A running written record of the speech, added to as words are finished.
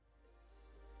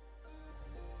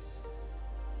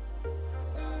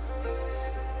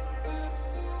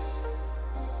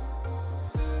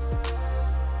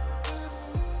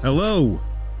Hello,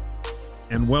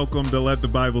 and welcome to Let the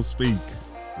Bible Speak,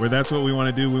 where that's what we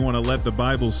want to do. We want to let the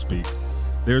Bible speak.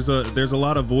 There's a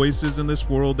lot of voices in this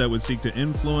world that would seek to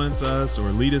influence us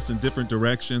or lead us in different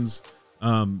directions,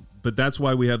 but that's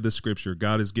why we have this scripture.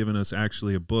 God has given us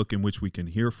actually a book in which we can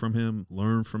hear from him,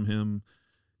 learn from him,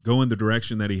 go in the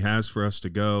direction that he has for us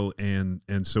to go, and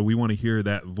so we want to hear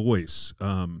that voice.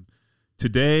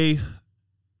 Today,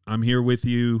 I'm here with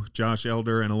you, Josh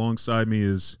Elder, and alongside me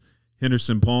is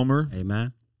Henderson Palmer.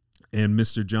 Amen. And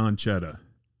Mr. John Chetta.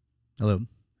 Hello.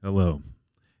 Hello.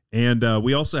 And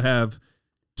we also have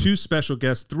two special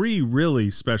guests, three really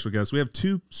special guests. We have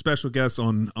two special guests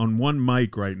on one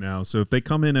mic right now. So if they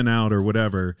come in and out or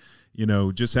whatever,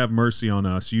 just have mercy on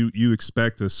us. You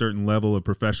expect a certain level of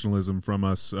professionalism from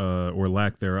us or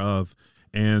lack thereof.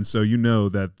 And so you know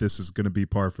that this is going to be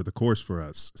par for the course for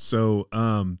us. So,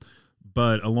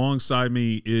 but alongside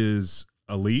me is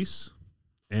Elise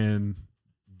and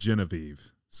Genevieve.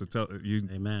 So tell you,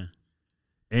 Amen.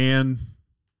 And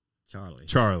Charlie.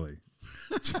 Charlie.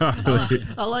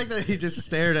 I like that he just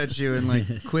stared at you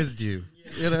and quizzed you.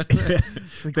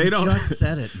 They don't just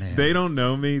said it, man. They don't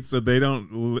know me, so they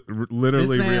don't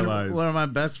literally this man, realize. One of my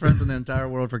best friends in the entire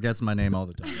world forgets my name all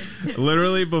the time.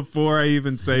 Literally, before I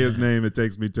even say his name, it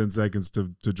takes me 10 seconds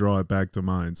to draw it back to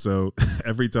mind. So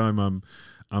every time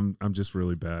I'm just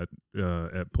really bad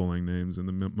at pulling names in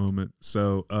the moment.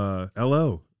 So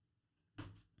hello.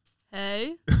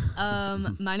 Hey,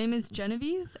 my name is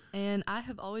Genevieve, and I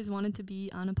have always wanted to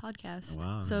be on a podcast.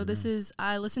 Wow, so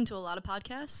I listen to a lot of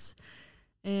podcasts,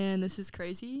 and this is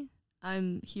crazy.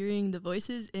 I'm hearing the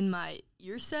voices in my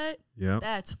ear set. Yeah.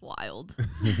 That's wild. All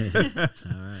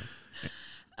right.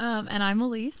 And I'm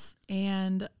Elise,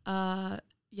 and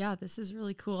this is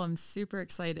really cool. I'm super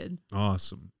excited.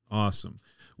 Awesome.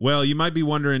 Well, you might be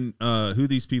wondering who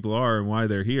these people are and why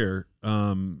they're here.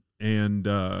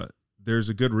 There's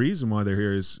a good reason why they're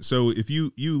here. So if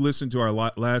you listen to our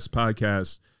last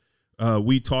podcast,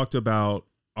 we talked about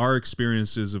our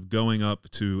experiences of going up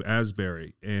to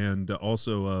Asbury and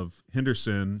also of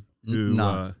Henderson, who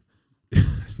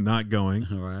not going.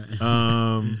 All right.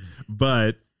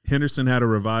 But Henderson had a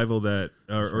revival that,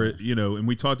 and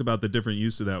we talked about the different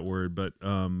use of that word, but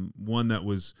one that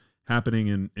was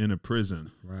happening in a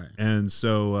prison. Right. And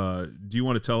so do you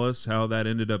want to tell us how that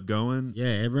ended up going?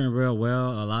 Yeah, it went real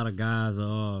well. A lot of guys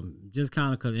just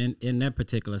kind of, because in that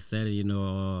particular setting,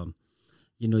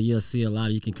 you'll see a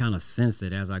lot. You can kind of sense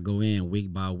it as I go in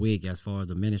week by week as far as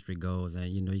the ministry goes. And,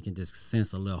 you can just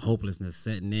sense a little hopelessness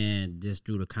setting in just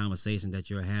through the conversation that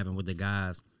you're having with the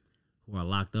guys who are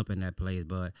locked up in that place.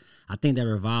 But I think that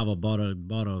revival brought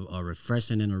a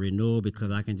refreshing and a renewal, because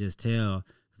I can just tell.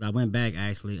 I went back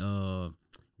yesterday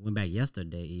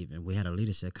even. We had a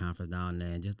leadership conference down there,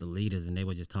 and just the leaders, and they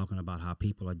were just talking about how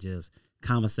people are just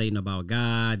conversating about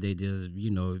God. They just, a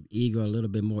little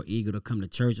bit more eager to come to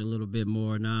church a little bit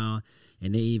more now.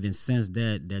 And they even sense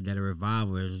that a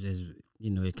revival is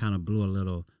it kind of blew a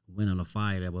little wind on the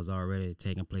fire that was already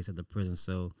taking place at the prison.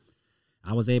 So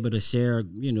I was able to share,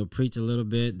 preach a little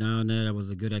bit down there. That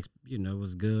was a good, it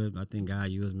was good. I think God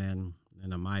used man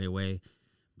in a mighty way.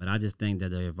 But I just think that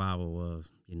the revival was,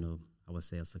 I would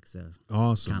say a success.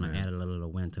 Awesome. Kind of added a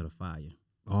little wind to the fire.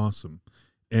 Awesome.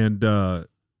 And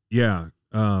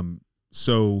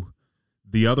so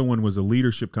the other one was a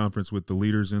leadership conference with the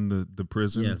leaders in the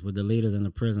prison. Yes, with the leaders in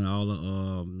the prison.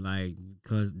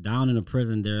 Because down in the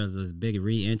prison there's this big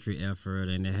reentry effort,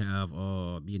 and they have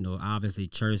obviously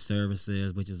church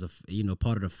services, which is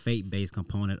part of the faith-based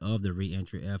component of the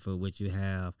reentry effort, which you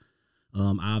have.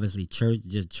 Obviously church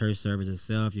service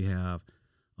itself. You have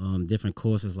different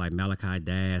courses like Malachi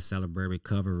Dash, Celebrate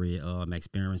Recovery,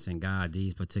 Experiencing God.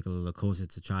 These particular courses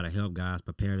to try to help guys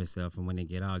prepare themselves, and when they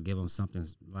get out, give them something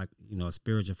like a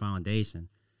spiritual foundation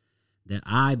that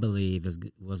I believe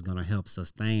was going to help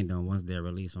sustain them once they're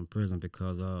released from prison.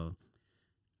 Because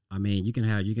you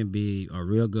can be a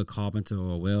real good carpenter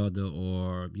or a welder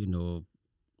or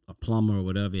a plumber or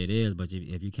whatever it is, but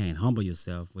if you can't humble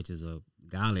yourself, which is a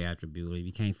godly attribute, if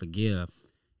you can't forgive,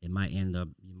 you might end up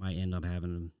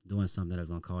doing something that's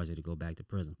going to cause you to go back to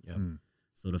prison. Yep.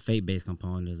 So the faith-based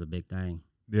component is a big thing.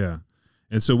 Yeah.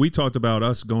 And so we talked about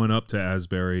us going up to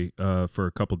Asbury for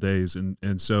a couple days,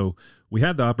 and so we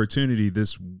had the opportunity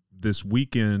this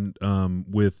weekend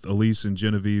with Elise and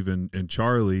Genevieve and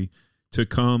Charlie to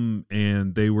come,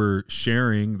 and they were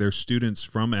sharing, their students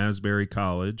from Asbury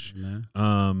College,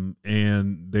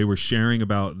 and they were sharing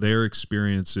about their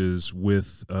experiences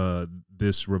with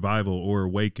this revival or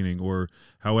awakening, or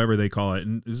however they call it.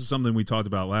 And this is something we talked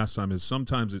about last time, is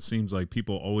sometimes it seems like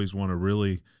people always want to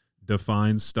really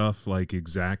define stuff like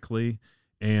exactly.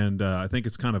 And I think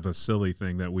it's kind of a silly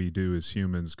thing that we do as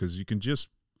humans, because you can just,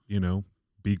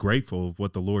 be grateful of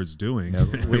what the Lord's doing. Yeah,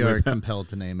 we are compelled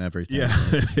to name everything. Yeah.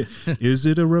 Is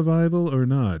it a revival or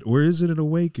not? Or is it an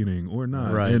awakening or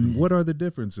not? Right. And what are the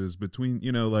differences between,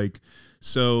 there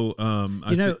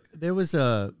was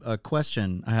a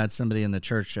question. I had somebody in the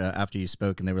church after you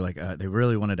spoke, and they were like, they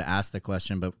really wanted to ask the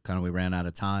question, but kind of we ran out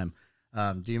of time.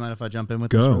 Do you mind if I jump in with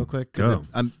this real quick? Go.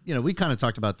 We kind of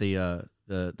talked about the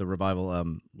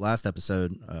revival last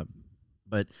episode,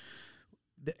 but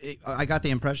I got the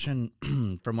impression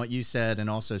from what you said, and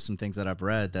also some things that I've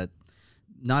read, that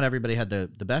not everybody had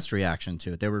the best reaction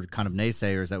to it. There were kind of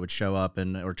naysayers that would show up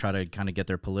or try to kind of get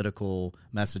their political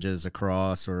messages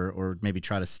across, or maybe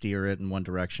try to steer it in one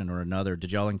direction or another.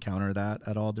 Did y'all encounter that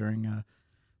at all during,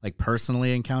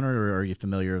 personally encountered, or are you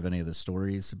familiar with any of the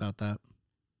stories about that?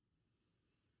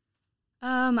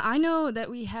 I know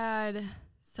that we had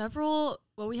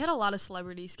we had a lot of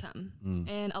celebrities come,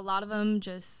 and a lot of them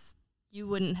just, you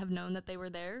wouldn't have known that they were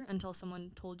there until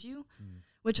someone told you,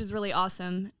 which is really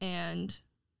awesome and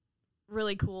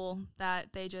really cool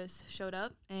that they just showed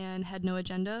up and had no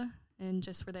agenda and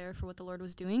just were there for what the Lord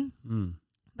was doing.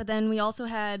 But then we also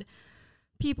had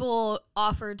people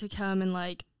offered to come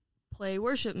and play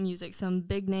worship music, some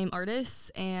big name artists,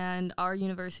 and our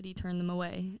university turned them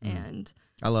away. And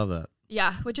I love that.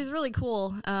 Yeah, which is really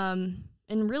cool and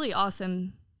really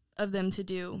awesome of them to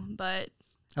do. But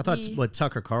I thought what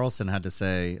Tucker Carlson had to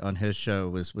say on his show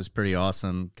was pretty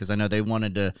awesome, because I know they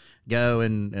wanted to go,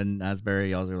 and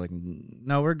Asbury, y'all were like,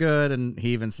 no, we're good. And he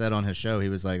even said on his show, he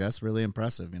was like, that's really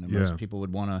impressive. Most people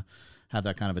would want to have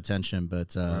that kind of attention.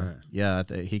 But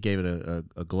he gave it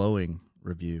a glowing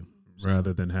review.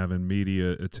 Rather than having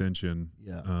media attention,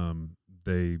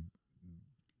 it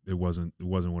wasn't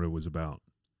what it was about.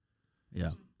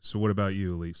 Yeah. So what about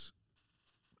you, Elise?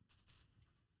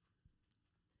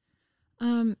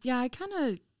 I kind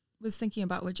of was thinking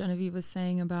about what Genevieve was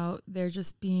saying about there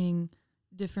just being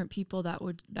different people that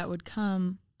would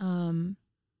come,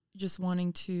 just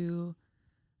wanting to,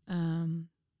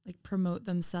 promote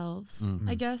themselves,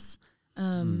 I guess.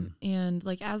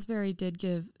 And Asbury did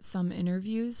give some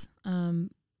interviews, and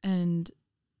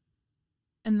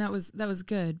that was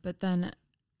good. But then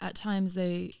at times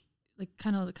they,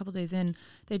 kind of a couple days in,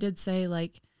 they did say,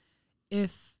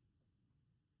 if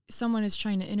someone is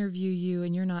trying to interview you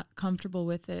and you're not comfortable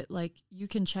with it, you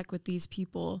can check with these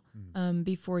people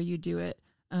before you do it.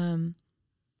 And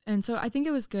so I think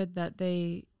it was good that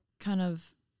they kind of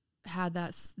had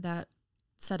that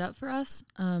set up for us,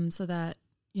 so that,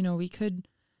 we could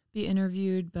be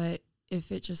interviewed, but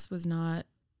if it just was not,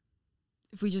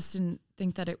 if we just didn't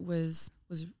think that it was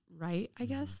right, I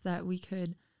guess, that we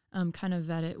could kind of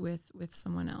vet it with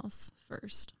someone else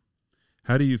first.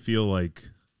 How do you feel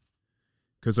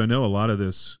because I know a lot of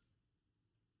this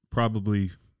probably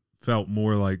felt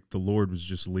more like the Lord was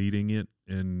just leading it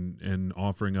and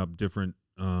offering up different,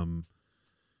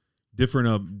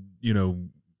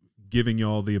 giving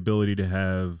y'all the ability to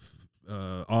have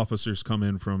officers come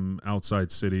in from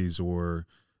outside cities, or,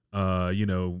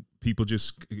 people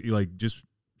just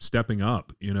stepping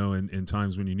up, in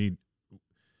times when you need.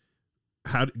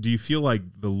 How do you feel like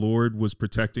the Lord was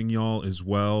protecting y'all as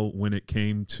well when it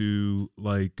came to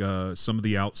some of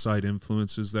the outside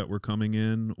influences that were coming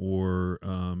in, or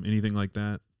anything like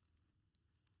that?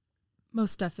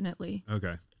 Most definitely.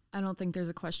 Okay. I don't think there's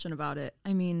a question about it.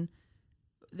 I mean,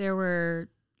 there were,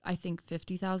 I think,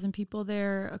 50,000 people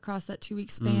there across that 2-week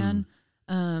span.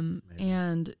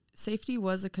 And safety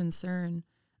was a concern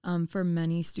for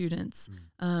many students.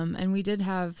 And we did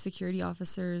have security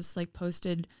officers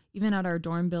posted even at our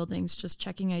dorm buildings, just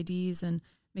checking IDs and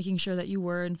making sure that you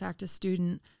were in fact a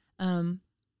student.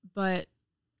 But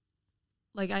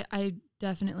I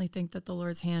definitely think that the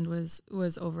Lord's hand was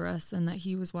over us, and that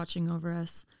he was watching over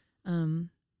us, and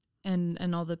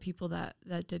all the people that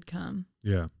did come.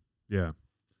 Yeah.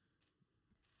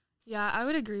 Yeah, I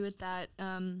would agree with that.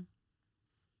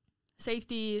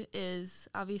 Safety is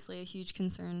obviously a huge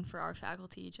concern for our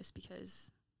faculty, just because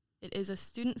it is a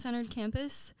student-centered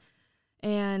campus.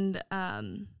 And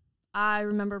I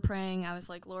remember praying, I was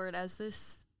like, Lord, as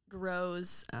this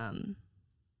grows,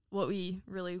 what we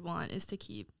really want is to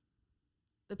keep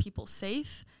the people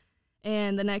safe.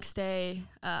 And the next day,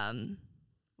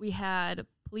 we had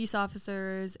police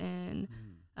officers and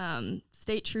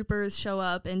state troopers show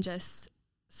up and just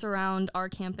surround our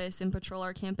campus and patrol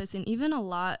our campus. And even a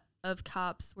lot of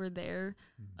cops were there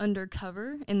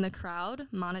undercover in the crowd,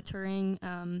 monitoring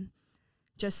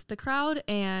just the crowd.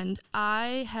 And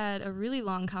I had a really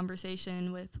long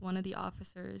conversation with one of the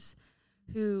officers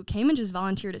who came and just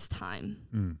volunteered his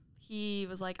time. he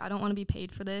was like, I don't want to be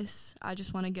paid for this. I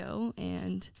just want to go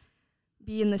and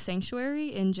be in the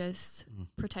sanctuary and just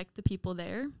protect the people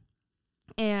there.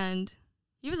 And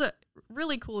he was a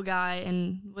really cool guy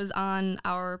and was on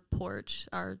our porch,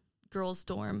 our girls'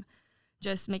 dorm,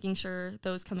 just making sure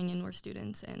those coming in were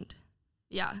students. And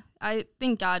yeah, I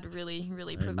think God really,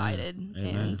 really Amen. provided.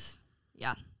 Amen. And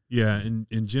yeah. Yeah, and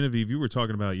Genevieve, you were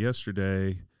talking about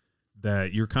yesterday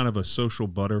that you're kind of a social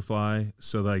butterfly.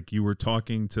 So like you were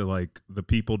talking to like the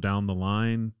people down the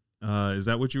line. Is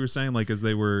that what you were saying? Like as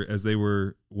they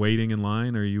were waiting in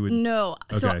line, or you would? No.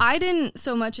 So Okay. I didn't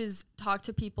so much as talk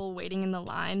to people waiting in the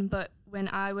line, but when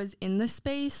I was in the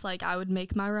space, like I would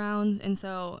make my rounds. And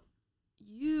so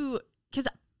because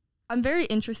I'm very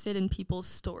interested in people's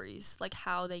stories, like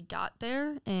how they got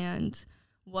there and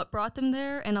what brought them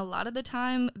there. And a lot of the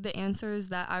time, the answers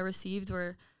that I received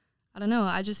were, I don't know,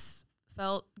 I just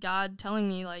felt God telling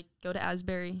me, like, go to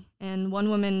Asbury. And one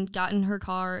woman got in her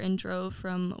car and drove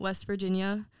from West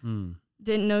Virginia.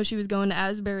 Didn't know she was going to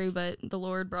Asbury, but the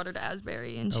Lord brought her to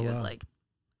Asbury. And she was like,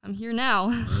 I'm here now.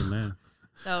 Amen.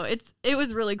 So it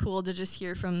was really cool to just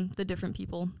hear from the different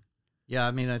people. Yeah,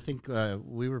 I mean, I think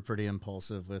we were pretty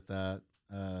impulsive with that.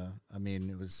 I mean,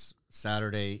 it was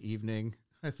Saturday evening,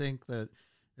 I think, that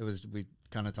it was, we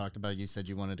kind of talked about it. You said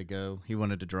you wanted to go. He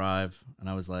wanted to drive, and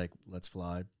I was like, let's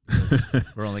fly.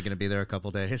 We're only going to be there a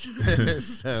couple days.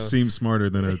 So, Seems smarter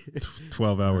than a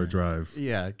 12-hour drive.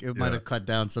 yeah, it might have cut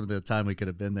down some of the time we could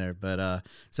have been there. But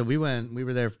so we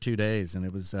were there for 2 days, and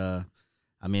it was,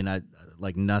 I mean, I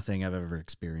like nothing I've ever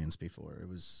experienced before. It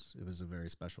was a very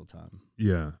special time.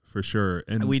 Yeah, for sure.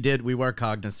 And We were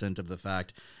cognizant of the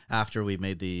fact after we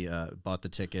made bought the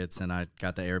tickets and I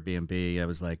got the Airbnb, I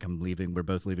was like, I'm leaving. We're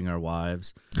both leaving our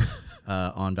wives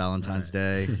on Valentine's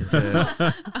Day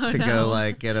to go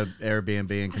like get an Airbnb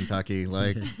in Kentucky.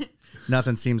 Like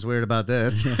nothing seems weird about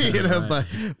this, you know, but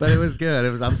it was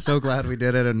good. I'm so glad we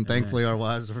did it. And thankfully our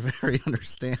wives were very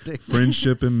understanding.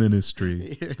 friendship and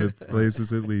ministry, the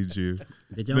places it leads you.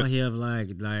 Did y'all hear of like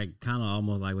kind of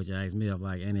almost like what you asked me of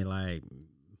like any like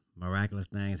miraculous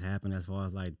things happen as far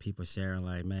as like people sharing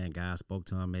like, man, God spoke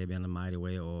to them maybe in a mighty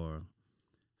way or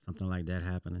something like that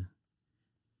happening?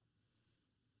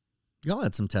 Y'all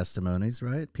had some testimonies,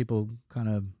 right? People kind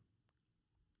of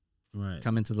Right.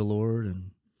 coming to the Lord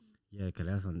and Yeah,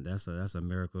 because that's a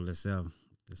miracle itself.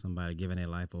 Just somebody giving their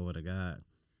life over to God.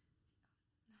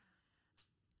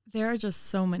 There are just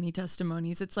so many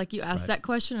testimonies. It's like you asked Right. that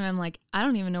question and I'm like, I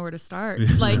don't even know where to start.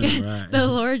 Like Right. the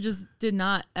Lord just did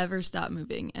not ever stop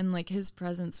moving. And like his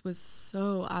presence was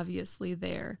so obviously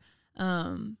there.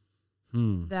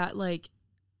 That like,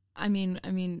 I mean,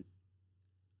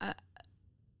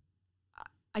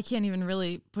 I can't even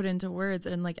really put into words,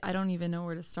 and like I don't even know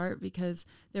where to start because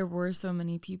there were so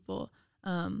many people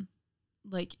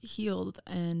like healed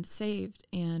and saved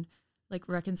and like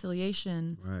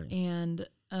reconciliation Right. and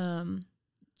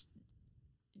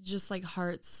just like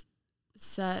hearts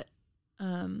set.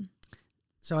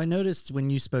 So I noticed when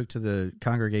you spoke to the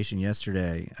congregation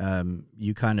yesterday,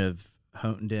 you kind of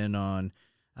honed in on,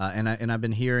 and I've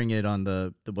been hearing it on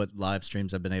the what live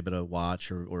streams I've been able to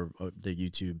watch or the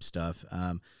YouTube stuff,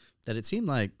 that it seemed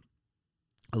like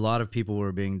a lot of people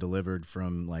were being delivered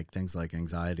from like things like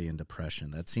anxiety and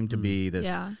depression. That seemed to be this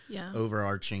Yeah.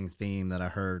 overarching theme that I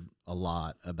heard a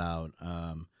lot about.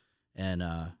 And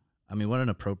I mean, what an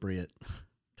appropriate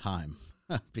time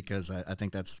because I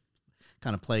think that's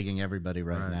kind of plaguing everybody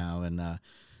right now. And,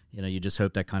 you know, you just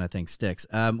hope that kind of thing sticks.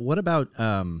 What about,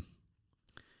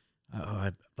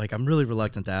 I'm really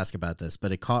reluctant to ask about this,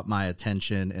 but it caught my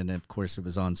attention. And of course it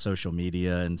was on social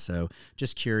media. And so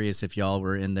just curious if y'all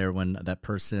were in there when that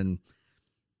person,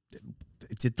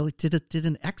 did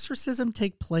an exorcism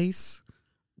take place?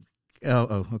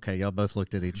 Oh, okay. Y'all both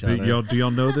looked at each other. Do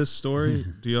y'all know this story?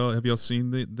 Have y'all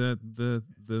seen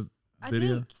the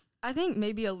video? I think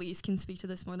maybe Elise can speak to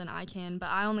this more than I can, but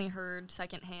I only heard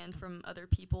secondhand from other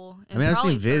people. I mean, I've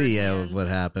probably seen video thirdhand. of what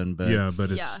happened, but yeah,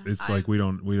 but Yeah, it's like we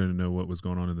didn't know what was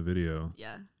going on in the video.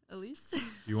 Yeah, Elise.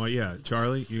 You want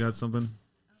Charlie, you got something?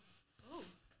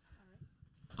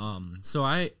 So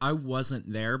I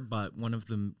wasn't there, but one of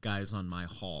the guys on my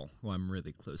hall, who I'm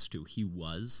really close to, he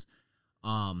was.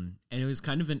 And it was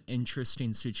kind of an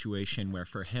interesting situation where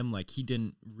for him, like he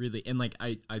didn't really, and like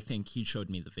I think he showed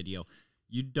me the video.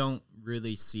 You don't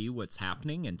really see what's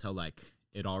happening until like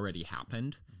it already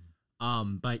happened.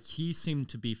 But he seemed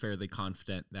to be fairly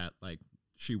confident that like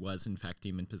she was in fact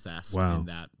demon possessed and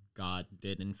that God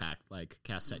did in fact like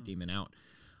cast that demon out.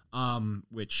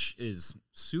 Which is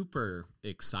super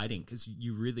exciting because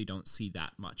you really don't see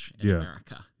that much in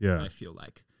America. Yeah. I feel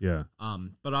like. Yeah.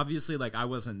 But obviously like I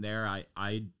wasn't there.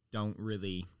 I don't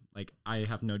really like, I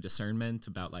have no discernment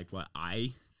about like what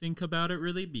I think about it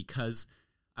really because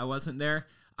I wasn't there.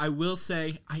 I will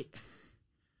say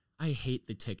I hate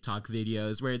the TikTok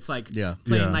videos where it's like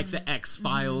playing like the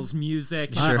X-Files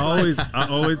music. I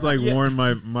always like warn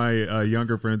my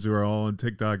younger friends who are all on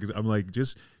TikTok. I'm like,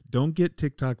 just don't get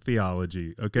TikTok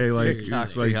theology, okay? Like TikTok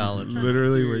it's like theology.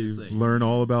 literally Seriously. where you learn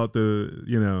all about the,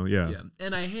 Yeah,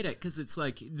 and I hate it because it's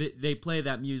like they play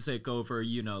that music over,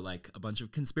 like a bunch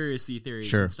of conspiracy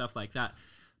theories and stuff like that.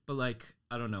 But like,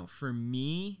 I don't know, for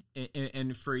me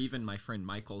and for even my friend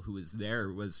Michael who was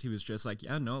there, he was just like,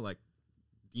 yeah, no, like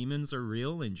demons are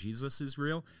real and Jesus is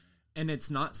real. And it's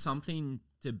not something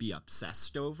to be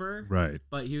obsessed over. right.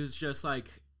 But he was just like,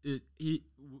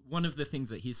 one of the things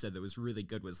that he said that was really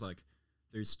good was like,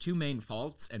 there's two main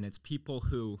faults, and it's people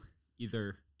who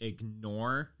either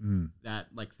ignore that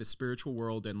like the spiritual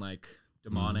world and like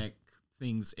demonic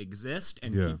things exist,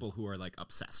 and people who are like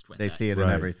obsessed with They it. see it in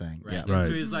Right. everything. Right. Yeah. And Right.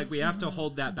 so he's like, we have to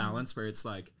hold that balance where it's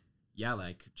like, yeah,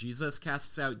 like Jesus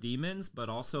casts out demons, but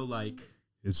also like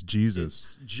It's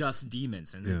Jesus. it's just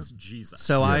demons and it's Jesus.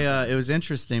 So it was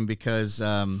interesting because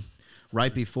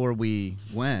right before we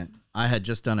went, I had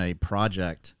just done a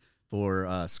project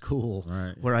for school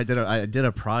where I did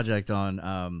a project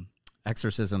on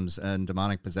exorcisms and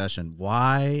demonic possession.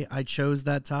 Why I chose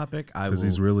that topic? Because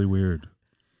he's really weird.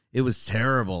 It was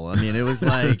terrible. I mean, it was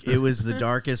like it was the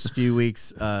darkest few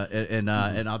weeks, and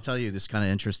I'll tell you this kind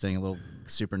of interesting, a little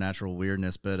supernatural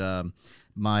weirdness. But I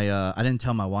didn't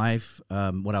tell my wife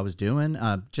what I was doing.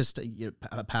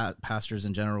 Pastors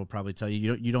in general will probably tell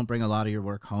you don't bring a lot of your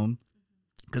work home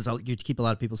because you keep a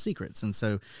lot of people's secrets. And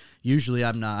so usually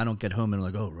I don't get home and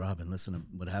like, oh, Robin, listen to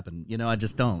what happened. I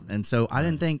just don't. And so I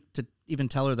didn't think to even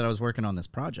tell her that I was working on this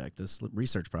project, this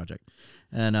research project,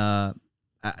 and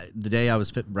the day I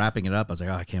was wrapping it up, I was like,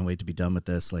 oh, I can't wait to be done with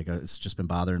this. Like, it's just been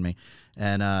bothering me.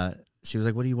 And she was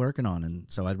like, what are you working on? And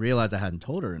so I realized I hadn't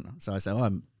told her. And so I said, oh,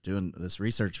 I'm doing this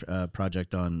research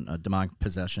project on demonic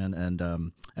possession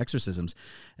and exorcisms.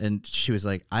 And she was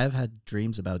like, I have had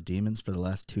dreams about demons for the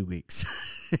last 2 weeks.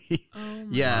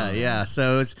 Yeah.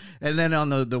 So, and then on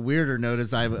the weirder note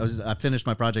is I finished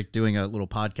my project doing a little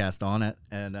podcast on it.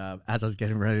 And as I was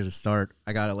getting ready to start,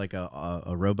 I got like a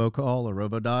robocall, a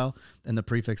robodial, and the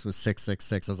prefix was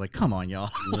 666. I was like, come on,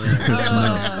 y'all.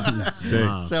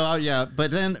 Stay. So but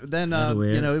then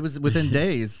it was within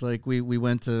days. Like we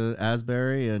went to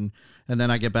Asbury, and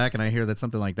then I get back and I hear that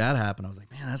something like that happened. I was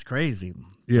like, man, that's crazy.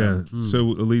 Yeah. So,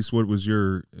 Elise, what was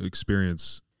your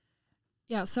experience?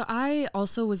 Yeah, so I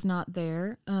also was not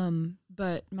there,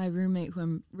 but my roommate, who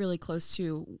I'm really close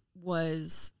to,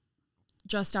 was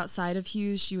just outside of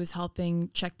Hughes. She was helping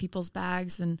check people's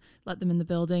bags and let them in the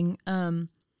building.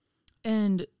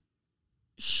 And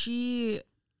she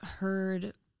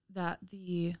heard that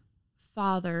the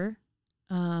father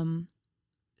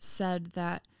said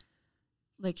that,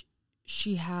 like,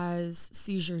 she has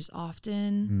seizures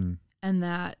often and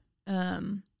that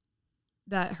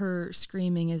that her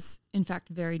screaming is in fact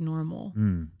very normal.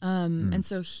 And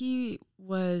so he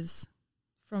was,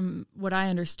 from what I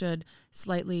understood,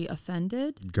 slightly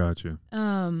offended. Gotcha.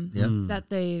 That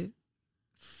they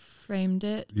framed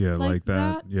it like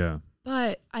that. Yeah.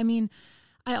 But I mean,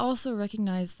 I also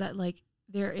recognize that like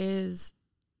there is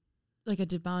like a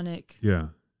demonic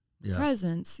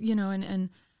presence, and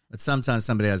But sometimes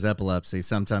somebody has epilepsy.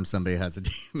 Sometimes somebody has a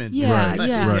demon. Yeah, Right.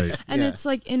 yeah. Right. And it's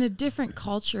like in a different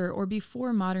culture or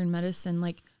before modern medicine,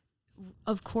 like,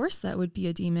 of course that would be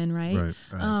a demon, right?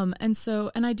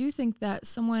 Right. And I do think that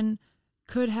someone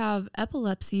could have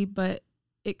epilepsy, but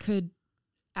it could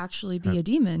actually be a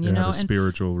demon, Have a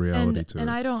spiritual reality to it. And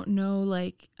I don't know,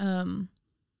 like,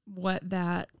 what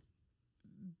that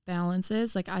balance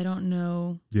is. Like, I don't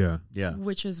know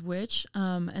which is which.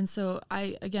 And so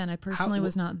I personally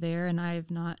was not there, and I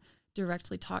have not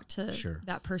directly talked to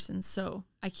that person, so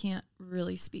I can't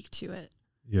really speak to it.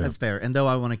 Yeah. That's fair. And though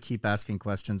I want to keep asking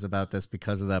questions about this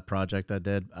because of that project I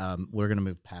did, we're going to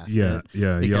move past it.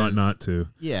 Yeah, you ought not to.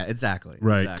 Yeah, exactly.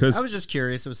 Right, Exactly. 'cause- I was just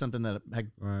curious. It was something that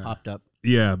had popped up.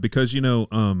 Yeah, because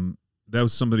that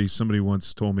was somebody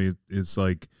once told me it's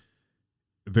like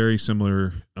very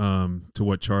similar to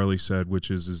what Charlie said, which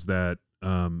is that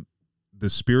the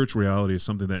spiritual reality is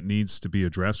something that needs to be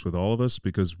addressed with all of us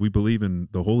because we believe in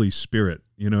the Holy Spirit.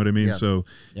 You know what I mean? Yeah. So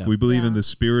Yeah. we believe in the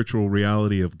spiritual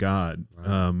reality of God.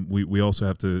 We also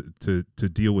have to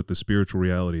deal with the spiritual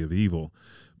reality of evil.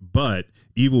 But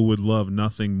evil would love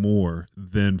nothing more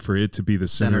than for it to be the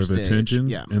center of stage. attention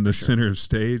Yeah, and the for sure. center of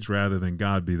stage rather than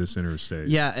God be the center of stage.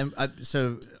 Yeah, and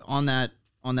so on that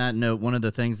on that note, one of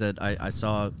the things that I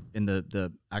saw in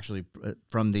the actually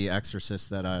from The Exorcist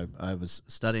that I was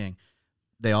studying,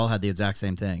 they all had the exact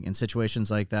same thing. In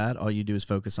situations like that, all you do is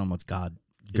focus on what God's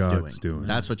doing.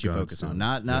 That's what you focus on.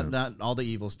 Not all the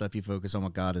evil stuff. You focus on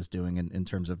what God is doing in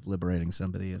terms of liberating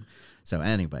somebody. And so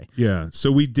anyway. Yeah.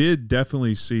 So we did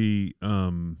definitely see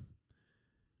from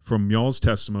y'all's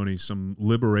testimony some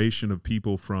liberation of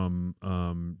people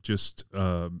from just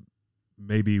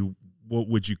maybe what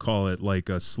would you call it, like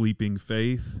a sleeping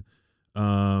faith.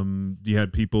 You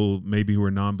had people maybe who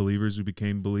were non-believers who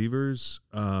became believers.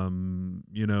 Do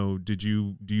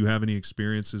you have any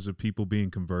experiences of people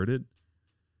being converted?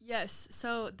 Yes.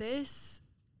 So this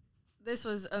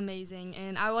was amazing,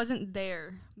 and I wasn't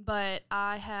there, but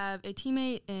I have a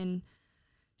teammate, and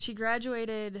she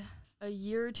graduated a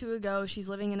year or two ago. She's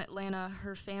living in Atlanta.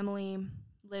 Her family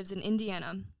lives in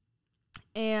Indiana,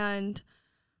 and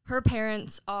her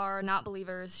parents are not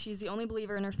believers. She's the only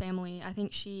believer in her family. I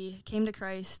think she came to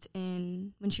Christ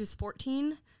when she was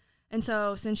 14, and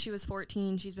so since she was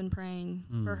 14, she's been praying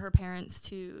for her parents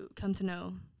to come to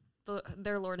know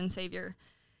their Lord and Savior.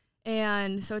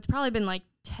 And so it's probably been like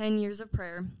 10 years of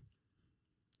prayer.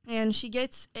 And she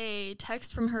gets a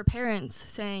text from her parents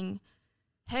saying,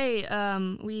 hey,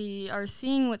 we are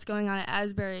seeing what's going on at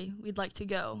Asbury. We'd like to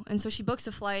go. And so she books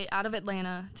a flight out of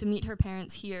Atlanta to meet her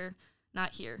parents here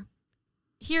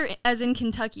as in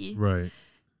Kentucky. Right.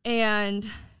 And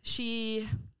she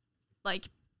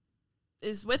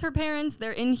is with her parents.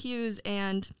 They're in Hughes.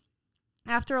 And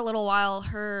after a little while,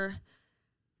 her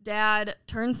dad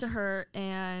turns to her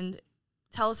and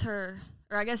tells her,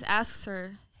 or I guess asks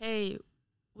her, hey,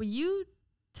 will you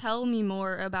tell me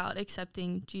more about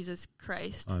accepting Jesus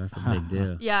Christ? Oh, that's a big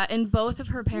deal. Yeah, and both of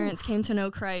her parents came to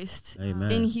know Christ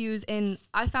in Hughes, and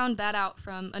I found that out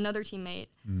from another teammate,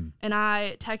 and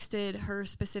I texted her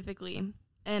specifically,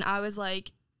 and I was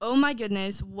like, oh my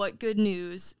goodness, what good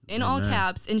news, in all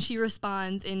caps, and she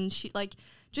responds, and she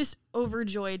just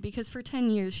overjoyed, because for 10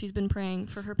 years she's been praying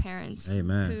for her parents,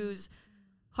 whose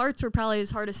hearts were probably as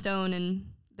hard as stone, and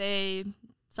they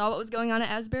saw what was going on at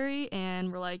Asbury and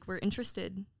were like, we're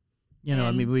interested.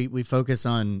 We focus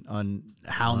on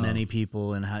how many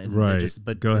people and how, right.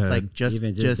 But go it's ahead. like just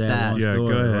that. Yeah, story,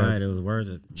 go ahead. Right, it was worth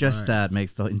it. Just that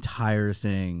makes the entire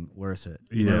thing worth it.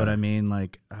 You know what I mean?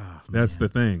 That's the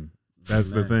thing.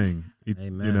 That's the thing.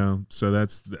 Amen. So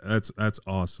that's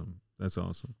awesome. That's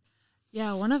awesome.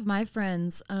 Yeah, one of my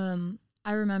friends,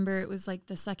 I remember it was like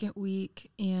the second week,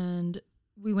 and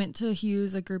we went to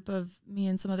Hughes, a group of me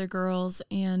and some other girls,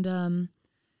 and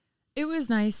it was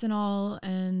nice and all,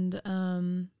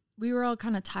 and we were all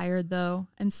kind of tired though,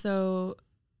 and so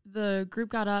the group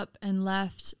got up and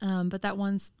left, but that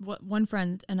one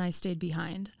friend and I stayed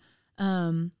behind,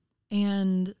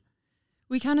 and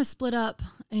we kind of split up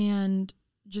and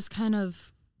just kind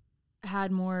of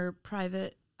had more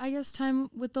private, I guess, time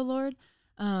with the Lord.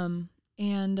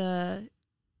 And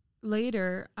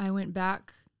later I went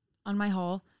back on my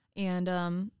hall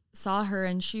and saw her,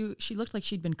 and she looked like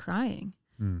she'd been crying.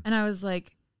 And I was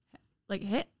like,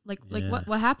 hey,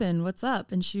 what happened? What's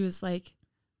up? And she was like,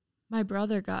 my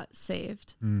brother got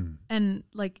saved. And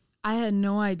I had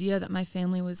no idea that my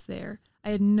family was there. I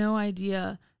had no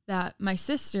idea that my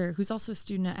sister, who's also a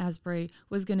student at Asbury,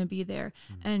 was going to be there.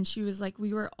 And she was like,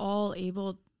 we were all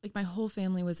able, my whole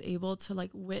family was able to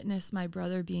witness my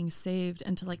brother being saved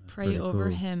and to pray over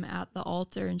him at the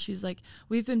altar. And she's like,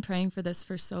 we've been praying for this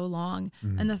for so long.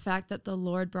 And the fact that the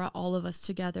Lord brought all of us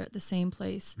together at the same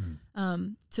place,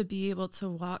 to be able to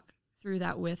walk through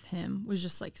that with him was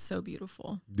just so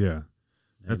beautiful. Yeah.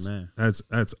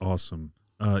 That's awesome.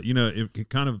 It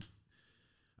kind of,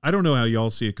 I don't know how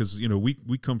y'all see it, because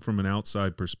we come from an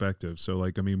outside perspective. So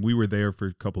we were there for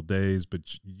a couple days, but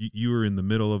you were in the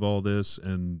middle of all this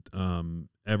and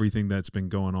everything that's been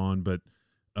going on. But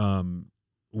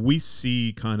we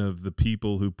see kind of the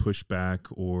people who push back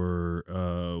or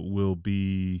will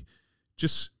be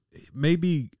just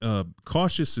maybe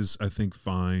cautious is, I think,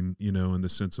 fine. In the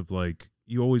sense of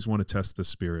you always want to test the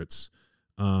spirits,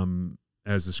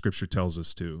 as the scripture tells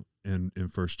us to in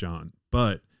 1 John.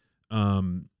 But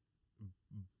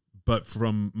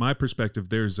from my perspective,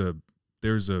 there's a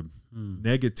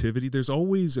negativity. There's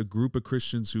always a group of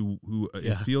Christians who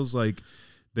it feels like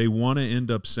they want to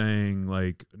end up saying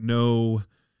no,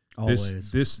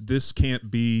 this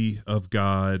can't be of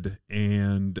God,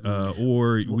 and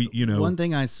One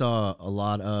thing I saw a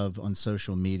lot of on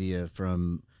social media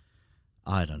from,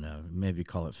 I don't know, maybe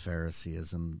call it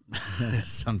Phariseeism.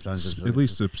 Sometimes it's at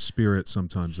least the spirit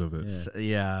sometimes of it.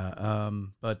 Yeah.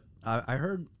 But I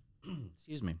heard,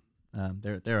 excuse me,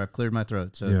 There, I cleared my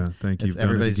throat. So Yeah, thank you.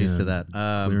 everybody's used to that.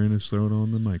 Clearing his throat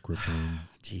on the microphone.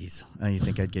 Jeez, you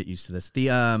think I'd get used to this?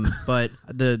 But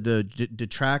the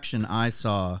detraction I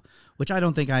saw, which I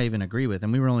don't think I even agree with,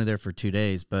 and we were only there for 2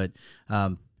 days, but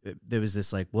there was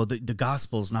this like, well, the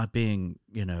gospel's not being,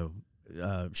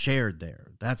 shared there.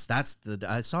 That's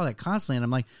I saw that constantly, and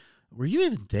I'm like, were you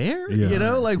even there? Yeah,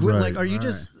 right, are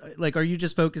you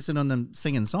just focusing on them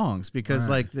singing songs? Because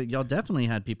y'all definitely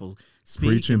had people speak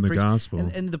preaching the gospel.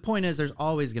 And the point is, there's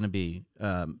always going to be,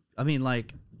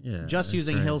 just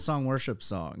using Hillsong worship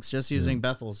songs, just using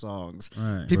Bethel songs.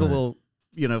 Right. People will,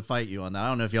 fight you on that. I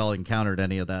don't know if y'all encountered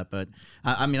any of that, but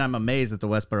I'm amazed that the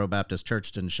Westboro Baptist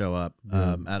Church didn't show up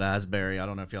at Asbury. I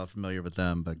don't know if y'all are familiar with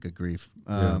them, but good grief.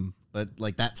 But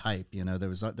like that type,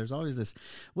 there's always this.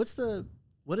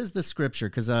 What is the scripture?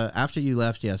 Because after you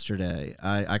left yesterday,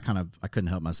 I couldn't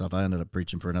help myself. I ended up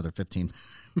preaching for another 15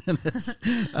 minutes.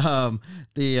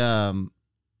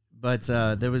 But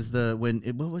there was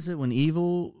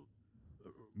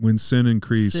when sin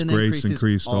increased, grace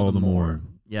increased all the more.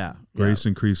 Yeah, grace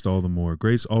increased all the more.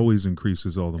 Grace always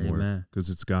increases all the more because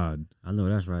it's God. I know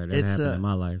that's right. That happened in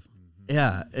my life.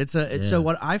 Yeah, so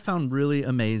what I found really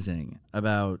amazing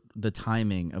about the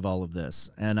timing of all of this,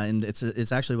 and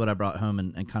it's actually what I brought home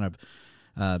and kind of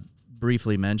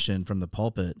briefly mentioned from the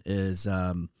pulpit is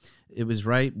it was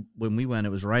right when we went.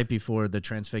 It was right before the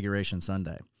Transfiguration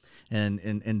Sunday,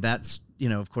 and that's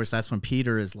of course that's when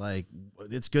Peter is like,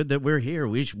 it's good that we're here.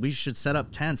 We should set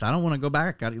up tents. I don't want to go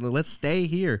back. Let's stay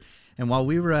here. And while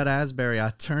we were at Asbury,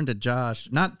 I turned to Josh,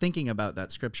 not thinking about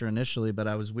that scripture initially, but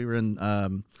we were in.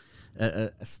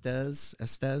 Estevez.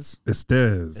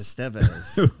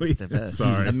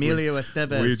 Sorry, Emilio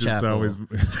Estevez. We just Chapel. always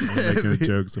making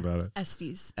jokes about it.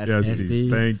 Estes. Estes.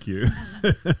 Thank you.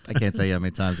 I can't tell you how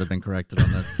many times I've been corrected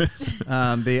on this.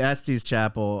 The Estes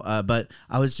Chapel. But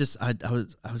I was just, I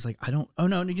was like, I don't. Oh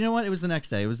no, you know what? It was the next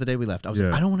day. It was the day we left. I was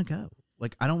like, I don't want to go.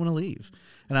 Like, I don't want to leave.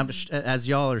 And I'm as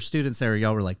y'all are students there,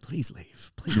 y'all were like, please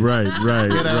leave, please. Right.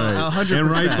 100%. And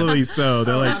rightfully so.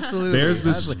 They're like, absolutely. there's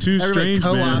this two strange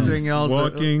men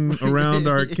walking around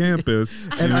our campus.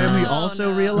 And we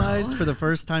also realized for the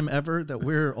first time ever that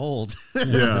we're old.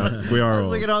 Yeah, we are I was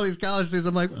old. looking at all these college students.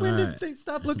 I'm like, when did they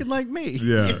stop looking like me?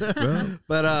 Yeah.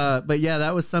 Well, but yeah,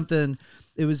 that was something.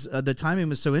 It was the timing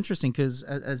was so interesting because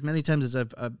as many times as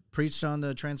I've preached on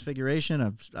the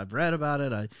Transfiguration, I've read about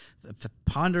it, I've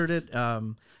pondered it. I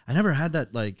never had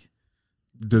that like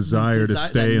desire to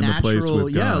stay in the place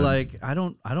with God. Yeah, like I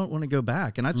don't want to go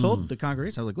back. And I told the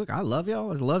congregation, I was like, look, I love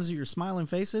y'all. I love your smiling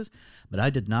faces, but I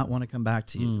did not want to come back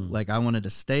to you. Like I wanted to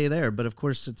stay there. But of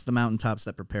course, it's the mountaintops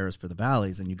that prepare us for the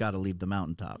valleys, and you got to leave the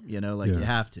mountaintop. You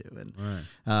have to. And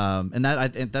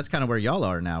and that's kind of where y'all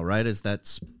are now, right? Is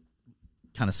that's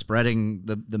kind of spreading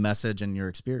the message and your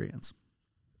experience.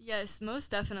 Yes,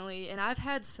 most definitely. And I've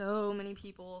had so many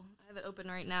people, I have it open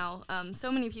right now,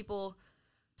 so many people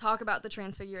talk about the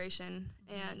Transfiguration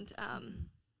and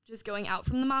just going out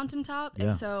from the mountaintop. Yeah.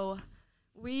 And so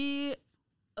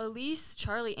Elise,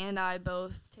 Charlie, and I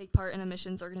both take part in a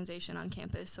missions organization on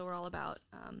campus. So we're all about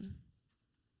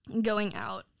going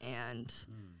out and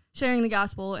sharing the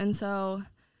gospel. And so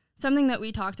something that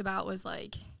we talked about was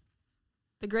like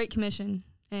the Great Commission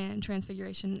and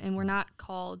Transfiguration, and we're not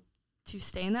called to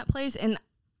stay in that place. And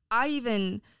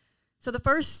so the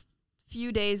first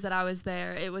few days that I was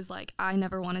there, it was like I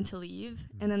never wanted to leave.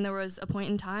 And then there was a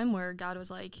point in time where God was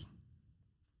like,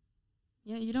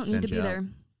 yeah, you don't need to be there.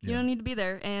 You don't need to be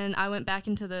there. And I went back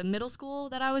into the middle school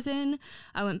that I was in.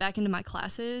 I went back into my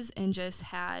classes and just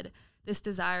had this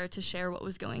desire to share what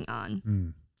was going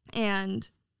on. And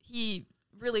he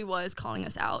really was calling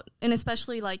us out, and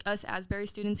especially like us Asbury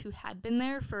students who had been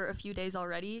there for a few days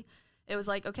already. It was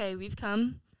like, okay, we've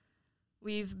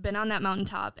been on that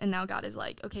mountaintop, and now God is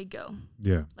like, okay, go.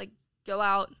 Yeah. Like, go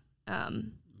out.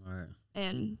 Right.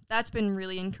 And that's been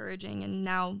really encouraging. And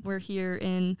now we're here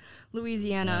in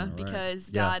Louisiana because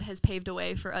God has paved a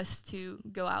way for us to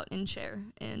go out and share.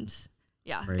 And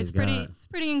yeah, Praise it's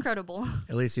pretty incredible.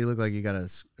 At least you look like you got a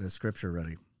scripture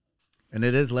ready. And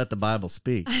it is let the Bible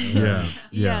speak. Yeah.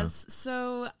 Yes.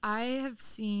 So I have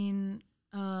seen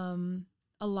a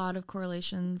lot of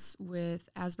correlations with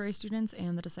Asbury students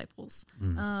and the disciples.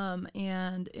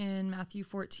 And in Matthew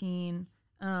 14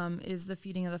 is the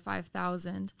feeding of the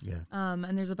 5,000. Yeah.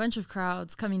 And there's a bunch of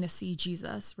crowds coming to see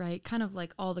Jesus, right? Kind of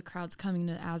like all the crowds coming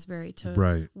to Asbury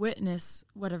to witness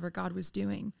whatever God was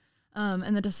doing.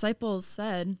 And the disciples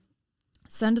said,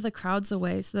 send the crowds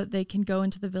away so that they can go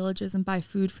into the villages and buy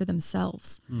food for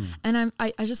themselves. And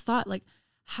I just thought, like,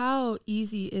 how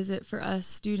easy is it for us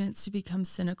students to become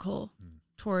cynical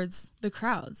towards the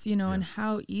crowds, you know, Yeah. and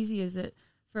how easy is it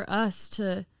for us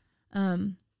to,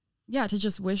 to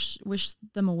just wish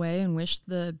them away and wish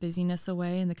the busyness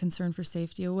away and the concern for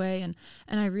safety away. And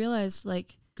I realized,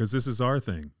 like, Because this is our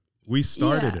thing. We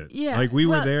started it. yeah. Like we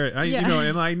were Well, there. yeah. You know,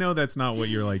 and I know that's not what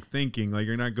you're like thinking. Like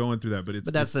you're not going through that, but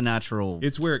But that's the natural.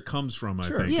 it's where it comes from. I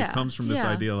think Yeah. it comes from this Yeah.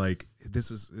 idea. Like this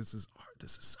is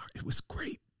art. It was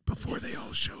great before they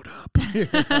all showed up.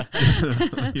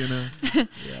 You know.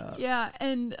 Yeah,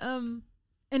 and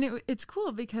it's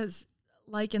cool because,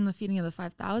 like, in the feeding of the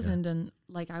 5,000, and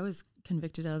like I was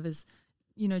convicted of, is,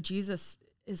 you know, Jesus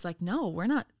is like, no, we're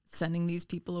not sending these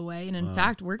people away, and in Wow.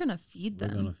 fact, we're gonna feed We're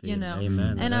them. gonna feed you them. know,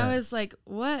 Amen to and I that. was like,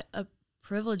 what a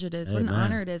privilege it is, what an Amen.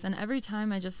 honor it is. And every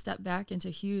time I just stepped back into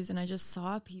Hughes and I just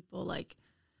saw people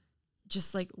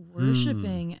just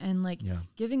worshiping and Yeah.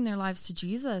 giving their lives to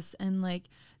Jesus, and like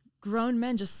grown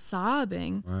men just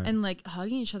sobbing Right. and like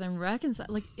hugging each other and reconcile.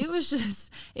 Like it was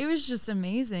just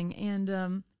amazing.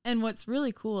 And what's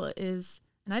really cool is,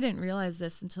 and I didn't realize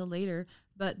this until later,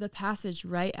 but the passage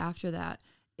right after that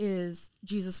is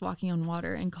Jesus walking on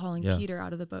water and calling Yeah. Peter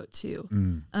out of the boat too.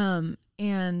 Mm.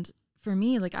 And for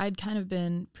me, like, I'd kind of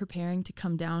been preparing to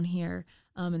come down here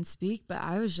and speak, but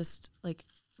I was just like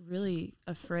really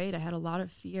afraid. I had a lot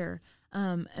of fear.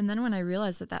 And then when I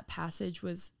realized that passage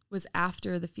was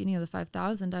after the feeding of the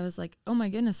 5,000, I was like, oh my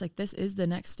goodness, like this is the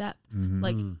next step. Mm-hmm.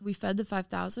 Like we fed the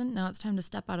 5,000. Now it's time to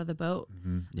step out of the boat.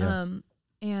 Yeah.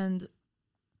 And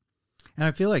And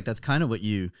I feel like that's kind of what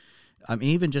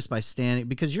even just by standing,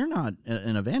 because you're not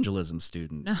an evangelism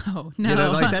student. no. You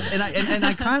know, like that's, and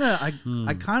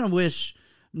I kind of wish,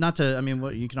 not to, I mean,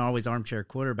 what you can always armchair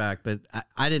quarterback, but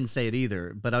I didn't say it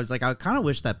either. But I was like, I kind of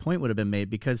wish that point would have been made,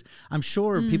 because I'm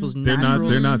sure people's They're natural. not.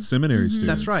 They're not seminary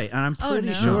students. That's right, and I'm Oh, pretty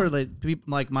no. sure that people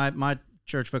like my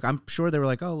church folk, I'm sure they were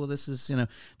like, oh well, this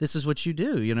is what you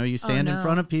do. You know, you stand in no.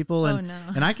 front of people, and Oh, no.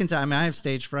 and I can tell. I mean, I have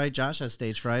stage fright. Josh has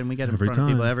stage fright, and we get in Every front of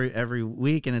people time. every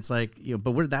week, and it's like, you know,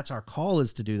 but that's our call,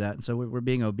 is to do that, and so we're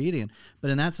being obedient.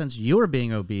 But in that sense, you're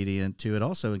being obedient to it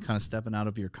also, and kind of stepping out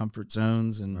of your comfort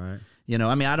zones, and Right. you know,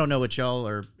 I mean, I don't know what y'all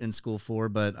are in school for,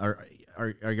 but are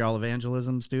y'all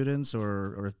evangelism students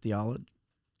or theology?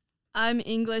 I'm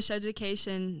English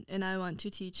education, and I want to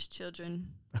teach children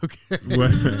Okay.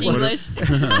 What, English.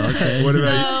 what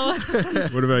about So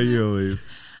what about you,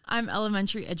 Elise? I'm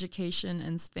elementary education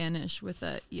and Spanish with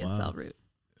a ESL Wow. route.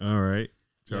 All right.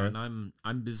 Yeah, Char? and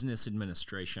I'm business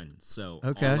administration, so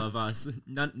Okay. all of us,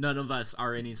 none of us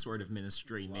are any sort of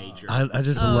ministry major. I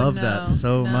just Oh, love no, that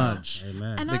so no. much.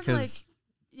 Amen. And Because-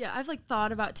 I've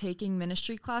thought about taking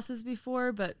ministry classes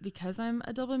before, but because I'm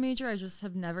a double major, I just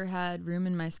have never had room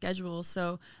in my schedule.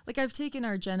 So like I've taken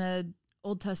our Gen Ed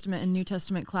Old Testament and New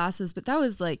Testament classes, but that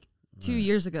was like 2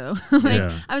 years ago.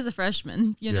 Yeah. I was a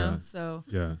freshman, you Yeah. know, so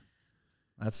Yeah.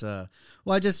 That's well,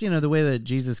 I just, the way that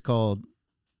Jesus called,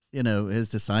 his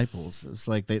disciples, it's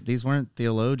like these weren't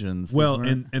theologians. These Well,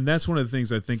 weren't- and that's one of the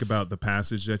things I think about the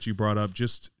passage that you brought up,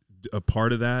 just a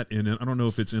part of that. And I don't know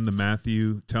if it's in the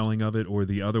Matthew telling of it or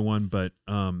the other one, but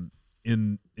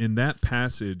in that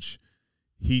passage,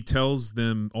 he tells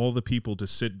them, all the people, to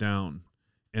sit down.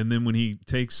 And then when he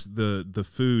takes the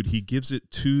food, he gives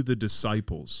it to the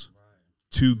disciples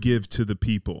to give to the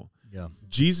people. yeah,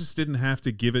 Jesus didn't have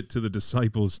to give it to the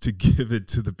disciples to give it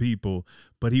to the people,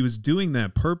 but he was doing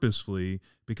that purposefully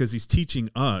because he's teaching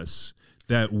us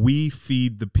that we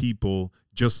feed the people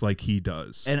just like he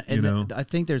does. and you know, I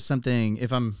think there's something,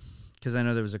 because I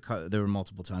know there were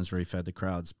multiple times where he fed the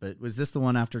crowds, but was this the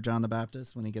one after John the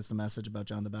Baptist, when he gets the message about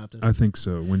John the Baptist? I think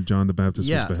so. When John the Baptist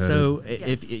Yeah. was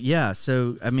beheaded. So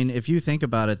so I mean, if you think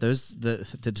about it,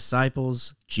 the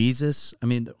disciples, Jesus, I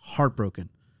mean, heartbroken,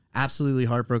 absolutely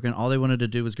heartbroken. All they wanted to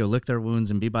do was go lick their wounds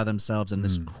and be by themselves, and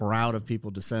this crowd of people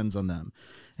descends on them.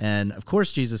 And of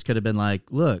course, Jesus could have been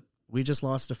like, "Look, we just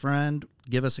lost a friend.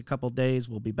 Give us a couple days,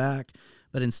 we'll be back."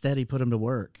 But instead, he put them to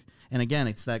work. And again,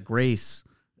 it's that grace.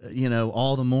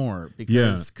 All the more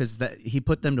because that he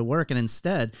put them to work. And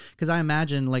instead, because I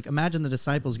imagine the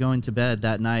disciples going to bed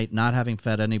that night, not having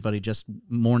fed anybody, just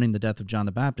mourning the death of John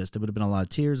the Baptist. It would have been a lot of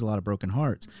tears, a lot of broken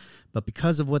hearts. But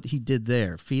because of what he did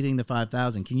there, feeding the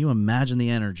 5,000, can you imagine the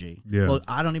energy? Yeah. Well,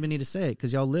 I don't even need to say it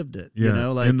because y'all lived it. yeah.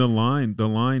 And the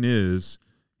line is,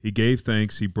 he gave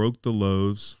thanks, he broke the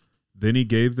loaves, then he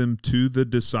gave them to the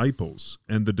disciples,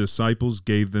 and the disciples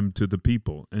gave them to the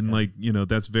people. And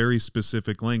that's very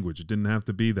specific language. It didn't have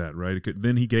to be that, right?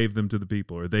 Then he gave them to the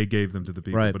people, or they gave them to the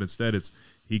people. Right. But instead it's,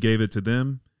 he gave it to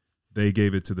them, they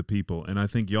gave it to the people. And I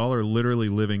think y'all are literally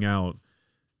living out,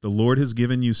 the Lord has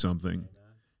given you something,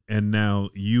 and now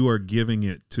you are giving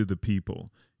it to the people.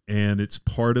 and it's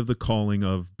part of the calling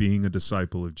of being a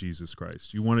disciple of Jesus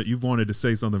Christ. You've wanted to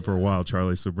say something for a while,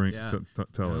 Charlie. So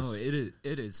tell us.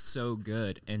 It is so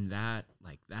good, and that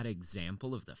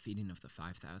example of the feeding of the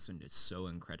 5,000 is so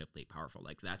incredibly powerful.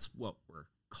 Like that's what we're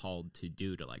called to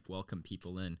do, to like welcome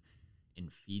people in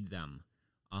and feed them.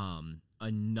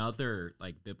 Another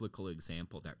like biblical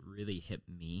example that really hit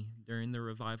me during the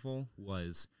revival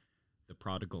was the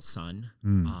prodigal son,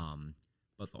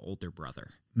 but the older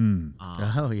brother.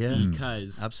 Oh yeah,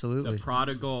 because absolutely, the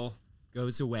prodigal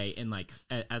goes away, and like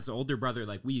as the older brother,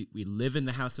 like we live in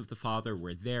the house of the father.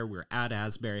 We're at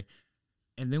Asbury,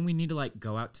 and then we need to like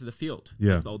go out to the field.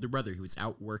 Yeah, with the older brother who was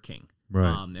out working,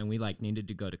 right? And we like needed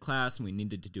to go to class, and we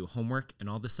needed to do homework, and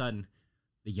all of a sudden,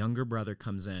 the younger brother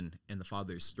comes in, and the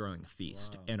father's throwing a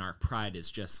feast, and our pride is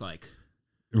just like,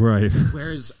 right,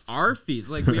 where's our feast?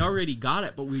 Like we already got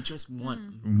it, but we just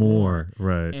want more,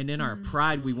 right? And in our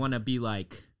pride, we want to be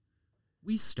like,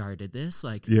 we started this,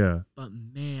 like, yeah. But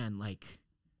man, like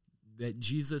that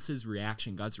Jesus's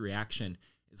reaction, God's reaction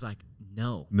is like,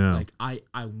 no, like I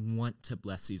want to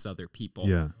bless these other people,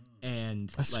 yeah. And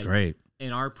that's like, great.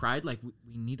 In our pride, like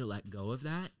we need to let go of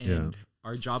that, and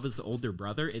our job as the older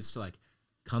brother is to like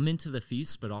come into the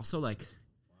feast, but also like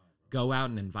go out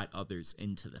and invite others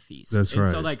into the feast. That's right.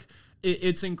 So like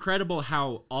it's incredible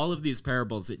how all of these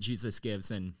parables that Jesus gives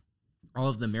and all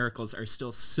of the miracles are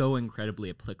still so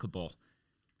incredibly applicable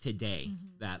today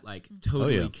that like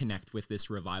totally connect with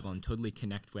this revival and totally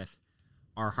connect with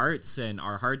our hearts and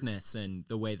our hardness and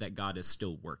the way that God is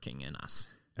still working in us.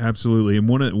 Absolutely. And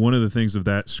one of the things of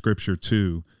that scripture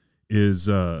too is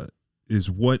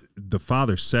what the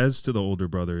father says to the older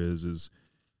brother is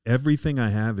everything I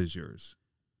have is yours,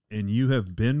 and you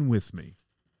have been with me.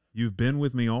 You've been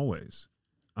with me always.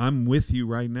 I'm with you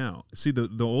right now. See,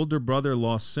 the older brother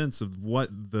lost sense of what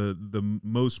the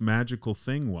most magical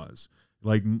thing was,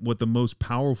 like what the most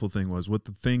powerful thing was, what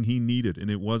the thing he needed. And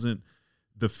it wasn't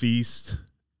the feast,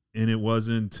 and it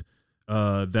wasn't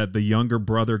that the younger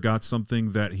brother got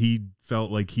something that he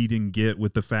felt like he didn't get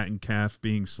with the fattened calf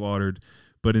being slaughtered,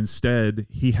 but instead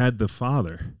he had the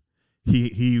Father.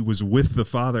 He was with the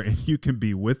Father, and you can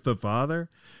be with the Father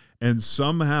and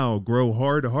somehow grow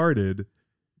hard-hearted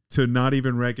to not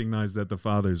even recognize that the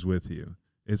Father's with you.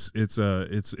 It's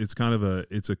kind of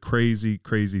a crazy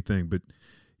thing. But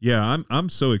yeah, I'm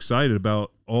so excited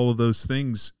about all of those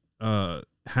things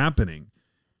happening.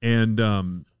 And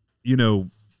one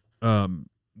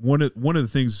of the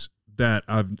things that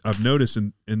I've noticed,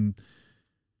 and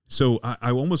so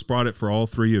I almost brought it for all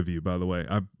three of you, by the way.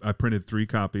 I printed 3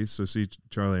 copies. So see,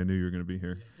 Charlie, I knew you were going to be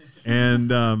here. And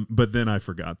but then I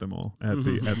forgot them all at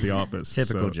the office.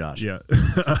 Typical Josh. Yeah.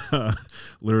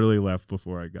 Literally left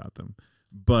before I got them.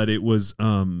 But it was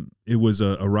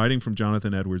a writing from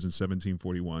Jonathan Edwards in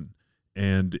 1741.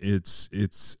 And it's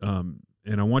and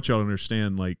I want y'all to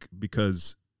understand, like,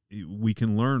 because we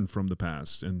can learn from the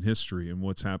past and history and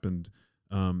what's happened,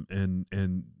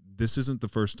 and this isn't the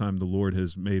first time the Lord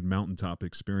has made mountaintop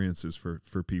experiences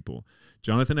for people.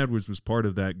 Jonathan Edwards was part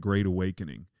of that Great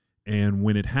Awakening, and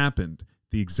when it happened,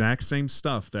 the exact same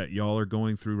stuff that y'all are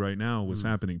going through right now was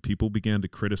happening. People began to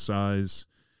criticize.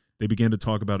 They began to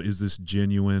talk about, is this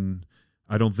genuine?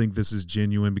 I don't think this is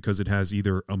genuine because it has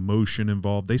either emotion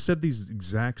involved. They said these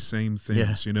exact same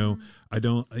things, I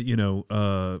don't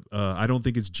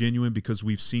think it's genuine because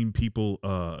we've seen people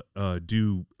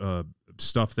do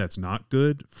stuff that's not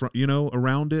good,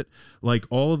 around it. Like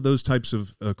all of those types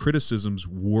of criticisms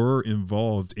were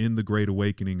involved in the Great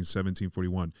Awakening in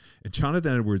 1741. And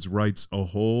Jonathan Edwards writes a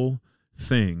whole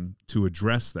thing to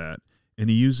address that. And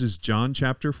he uses John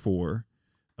chapter 4,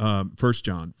 1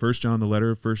 John, the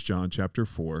letter of 1 John chapter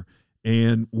 4.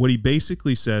 And what he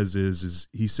basically says is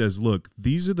he says, look,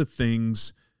 these are the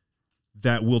things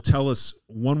that will tell us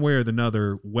one way or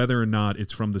another whether or not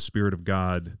it's from the Spirit of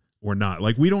God or not.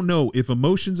 Like, we don't know if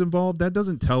emotion's involved. That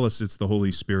doesn't tell us it's the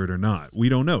Holy Spirit or not. We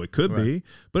don't know. It could be,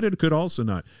 but it could also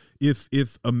not.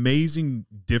 If amazing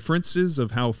differences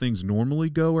of how things normally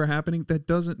go are happening, that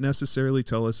doesn't necessarily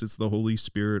tell us it's the Holy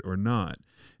Spirit or not.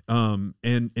 And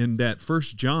that 1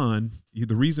 John,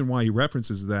 the reason why he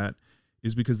references that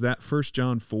is because that 1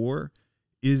 John 4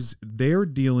 is they're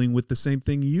dealing with the same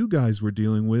thing you guys were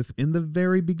dealing with in the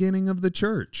very beginning of the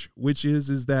church, which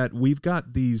is that we've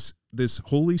got this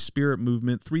Holy Spirit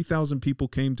movement. 3,000 people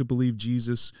came to believe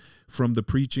Jesus from the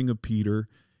preaching of Peter.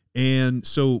 And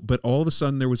so, but all of a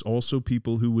sudden there was also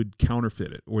people who would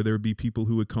counterfeit it, or there would be people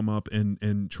who would come up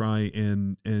and try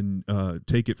and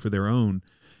take it for their own.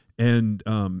 And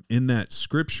in that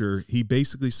scripture, he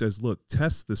basically says, look,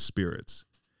 test the spirits.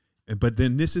 But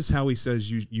then this is how he says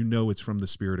you know it's from the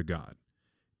Spirit of God,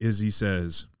 is he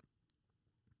says,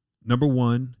 Number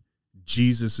one,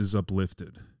 Jesus is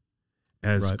uplifted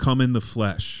as Right. come in the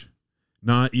flesh,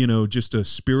 not, just a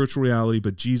spiritual reality,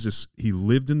 but Jesus, he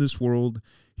lived in this world.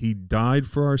 He died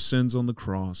for our sins on the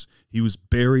cross. He was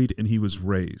buried and he was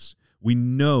raised. We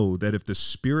know that if the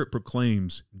Spirit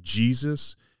proclaims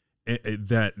Jesus,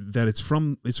 that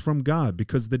it's from God,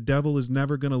 because the devil is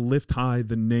never going to lift high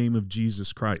the name of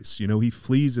Jesus Christ. He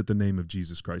flees at the name of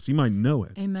Jesus Christ. He might know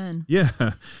it. Amen. Yeah.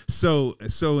 So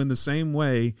in the same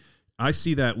way, I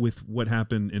see that with what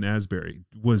happened in Asbury.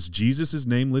 Was Jesus'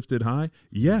 name lifted high?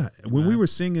 Yeah. When we were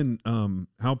singing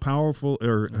how powerful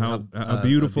or how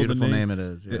beautiful the name it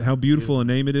is. Yeah. How beautiful a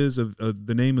name it is of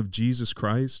the name of Jesus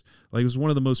Christ. Like, it was one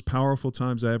of the most powerful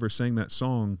times I ever sang that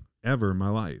song ever in my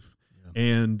life.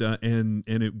 And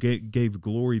it gave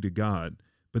glory to God.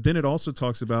 But then it also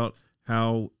talks about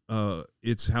how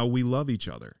it's how we love each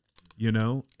other,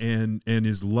 and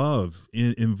is love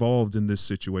involved in this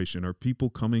situation? Are people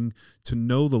coming to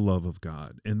know the love of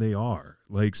God? And they are.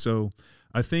 Like, so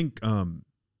I think I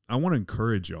want to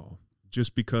encourage y'all,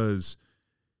 just because,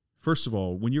 first of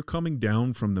all, when you're coming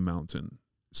down from the mountain,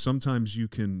 sometimes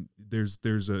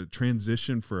there's a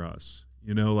transition for us.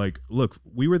 Like, look,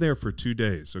 we were there for 2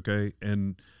 days, okay?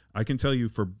 And I can tell you,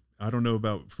 I don't know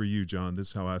about for you, John, this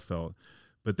is how I felt,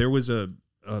 but there was a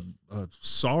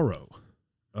sorrow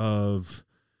of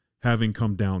having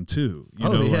come down too,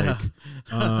 and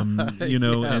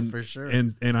for sure.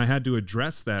 And I had to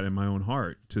address that in my own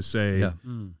heart to say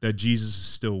that Jesus is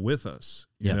still with us,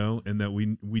 and that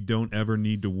we don't ever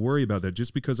need to worry about that.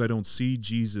 Just because I don't see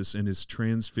Jesus in his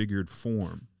transfigured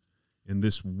form in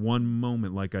this one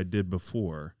moment like I did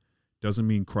before, doesn't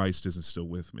mean Christ isn't still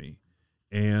with me.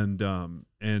 And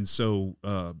so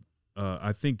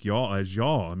I think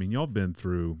y'all been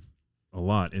through a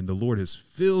lot, and the Lord has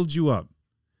filled you up.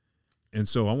 And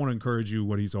so I want to encourage you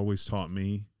what he's always taught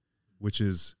me, which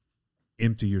is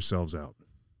empty yourselves out.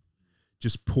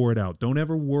 Just pour it out. Don't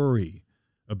ever worry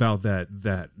about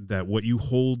that what you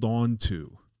hold on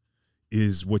to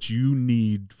is what you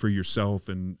need for yourself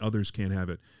and others can't have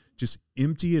it. Just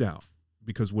empty it out,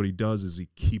 because what he does is he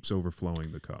keeps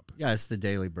overflowing the cup. Yeah, it's the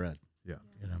daily bread. Yeah.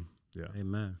 Yeah.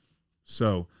 Amen.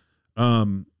 So,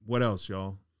 what else,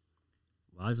 y'all?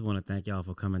 Well, I just want to thank y'all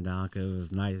for coming down, because it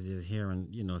was nice just hearing,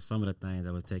 some of the things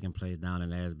that was taking place down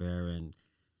in Asbury, and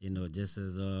just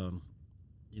as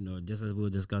we were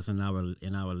discussing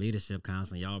in our leadership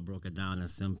council, y'all broke it down in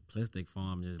simplistic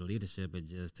form. Just leadership is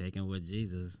just taking what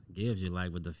Jesus gives you,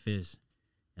 like with the fish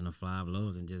and the 5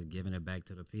 loaves, and just giving it back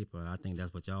to the people. And I think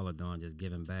that's what y'all are doing, just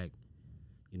giving back,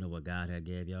 what God had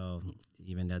gave y'all,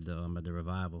 even at the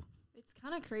revival. It's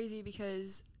kind of crazy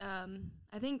because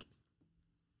I think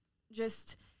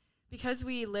just because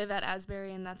we live at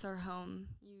Asbury and that's our home,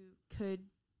 you could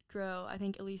grow. I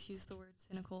think Elise used the word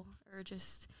cynical, or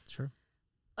just Sure.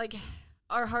 Like,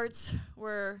 our hearts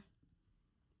were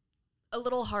a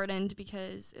little hardened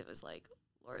because it was like,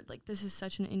 Lord, like, this is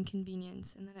such an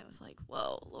inconvenience. And then it was like,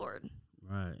 whoa, Lord,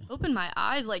 Right. open my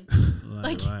eyes. Like,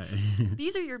 Right.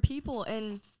 these are your people.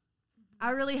 And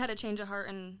I really had a change of heart,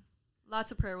 and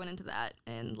lots of prayer went into that,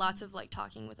 and lots of, like,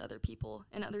 talking with other people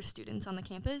and other students on the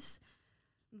campus.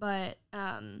 But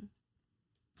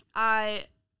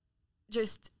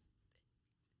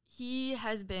he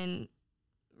has been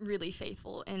really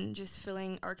faithful in just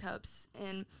filling our cups.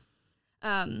 And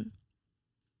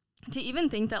to even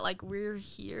think that, like, we're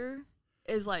here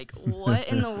is like, what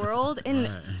in the world? And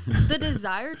the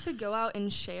desire to go out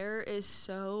and share is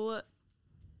so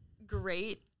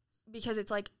great, because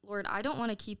it's like, Lord, I don't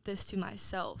want to keep this to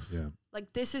myself. Yeah.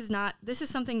 Like, this is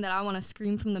something that I want to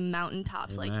scream from the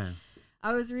mountaintops. Amen. Like,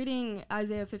 I was reading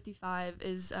Isaiah 55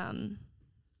 is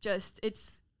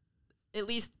it's at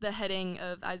least the heading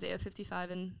of Isaiah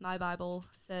 55 in my Bible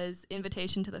says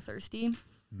invitation to the thirsty.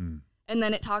 Mm. And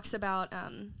then it talks about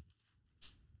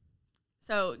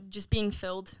so just being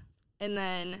filled, and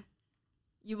then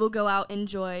you will go out in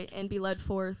joy and be led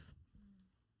forth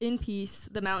in peace.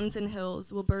 The mountains and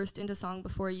hills will burst into song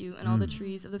before you, and all the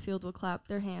trees of the field will clap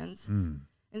their hands. Mm.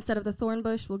 Instead of the thorn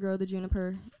bush will grow the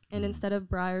juniper, and instead of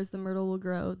briars the myrtle will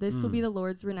grow. This will be the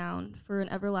Lord's renown for an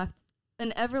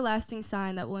everlasting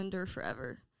sign that will endure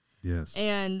forever. Yes.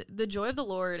 And the joy of the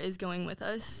Lord is going with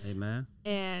us. Amen.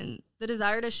 And the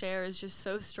desire to share is just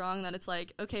so strong that it's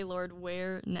like, okay, Lord,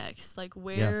 where next? Like,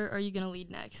 where are you going to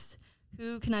lead next?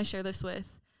 Who can I share this with?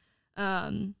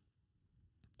 And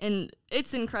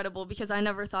it's incredible, because I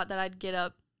never thought that I'd get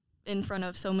up in front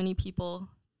of so many people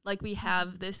like we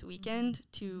have this weekend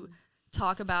to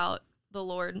talk about the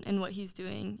Lord and what he's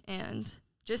doing, and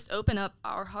just open up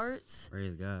our hearts.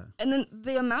 Praise God. And then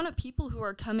the amount of people who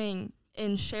are coming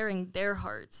and sharing their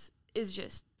hearts is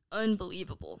just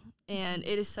unbelievable. And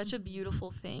it is such a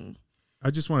beautiful thing. I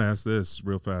just want to ask this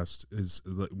real fast: is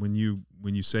when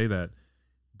you say that,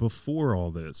 before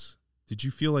all this, did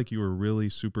you feel like you were a really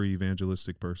super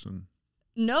evangelistic person?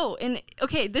 No. And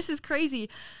okay, this is crazy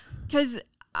because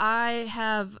I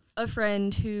have a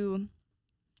friend who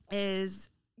is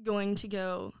going to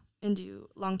go and do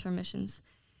long-term missions.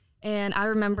 And I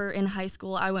remember in high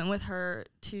school, I went with her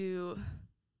to,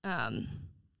 I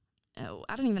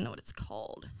don't even know what it's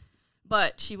called.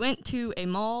 But she went to a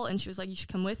mall and she was like, you should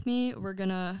come with me. We're going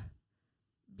to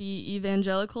be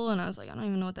evangelical. And I was like, I don't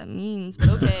even know what that means, but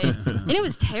okay. And it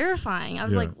was terrifying. I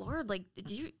was like, Lord, like,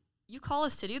 did you call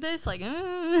us to do this? Like,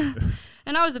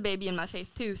 And I was a baby in my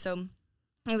faith too. So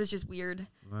it was just weird.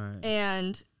 Right.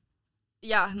 And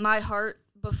yeah, my heart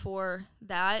before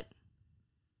that,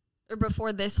 or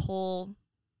before this whole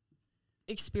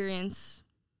experience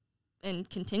and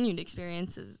continued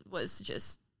experiences, was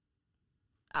just,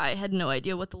 I had no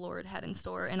idea what the Lord had in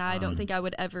store. And I don't think I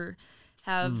would ever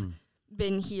have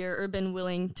been here or been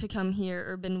willing to come here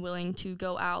or been willing to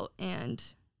go out and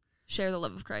share the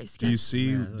love of Christ. Do you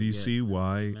see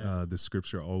why the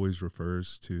scripture always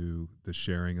refers to the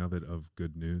sharing of it of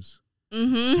good news?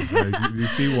 Mm-hmm. You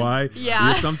see why? Yeah.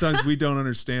 Because sometimes we don't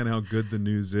understand how good the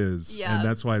news is, Yeah. and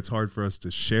that's why it's hard for us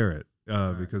to share it.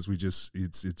 Because we just,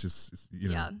 it's you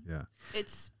know, yeah.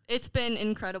 It's been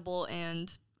incredible, and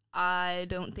I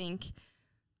don't think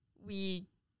we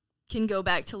can go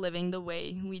back to living the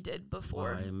way we did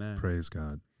before. Amen. Praise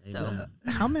God. So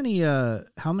How many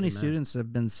students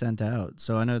have been sent out?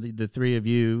 So I know the three of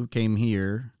you came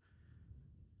here.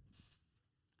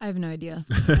 I have no idea.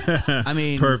 I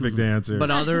mean, perfect answer.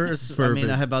 But others, I mean,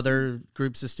 Perfect. have other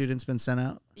groups of students been sent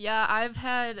out? yeah, I've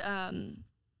had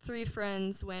 3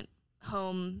 friends went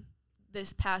home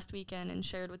this past weekend and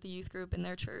shared with the youth group in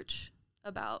their church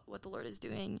about what the Lord is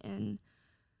doing, and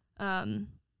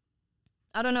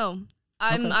I don't know.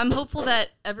 I'm hopeful that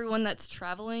everyone that's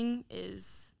traveling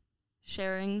is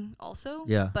sharing also.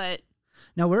 Yeah. But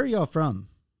Now, where are y'all from?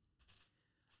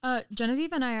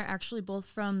 Genevieve and I are actually both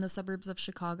from the suburbs of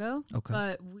Chicago. Okay.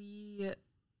 But we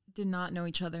did not know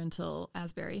each other until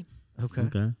Asbury. Okay.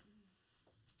 Okay.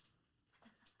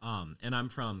 And I'm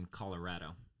from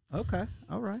Colorado. Okay.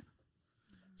 All right.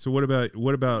 So what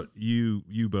about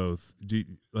you both?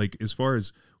 Like, as far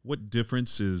as what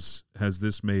differences has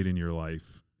this made in your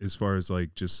life, as far as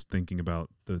like just thinking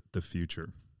about the future?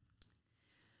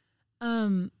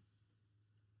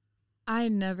 I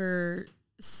never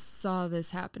saw this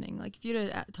happening. Like, if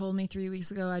you'd have told me 3 weeks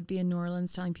ago I'd be in New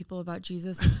Orleans telling people about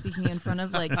Jesus and speaking in front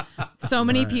of like so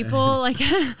many people, like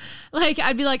like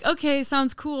I'd be like, okay,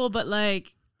 sounds cool, but like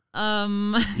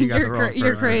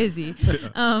you're crazy.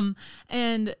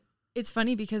 And it's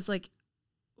funny because like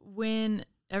when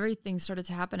everything started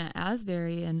to happen at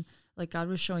Asbury and like God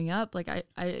was showing up, like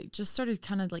I just started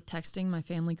kind of like texting my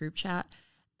family group chat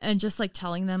and just like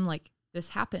telling them like, this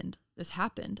happened.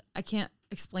 I can't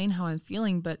explain how I'm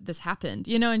feeling, but this happened,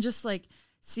 you know, and just like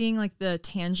seeing like the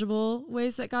tangible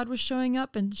ways that God was showing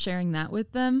up and sharing that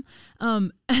with them.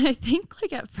 And I think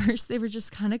like at first they were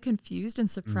just kind of confused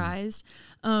and surprised.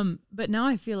 But now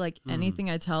I feel like anything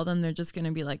I tell them, they're just going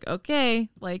to be like, okay,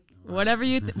 like whatever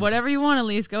you want,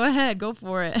 Elise, go ahead, go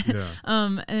for it. Yeah.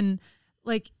 And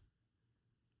like,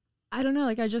 I don't know,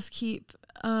 like I just keep,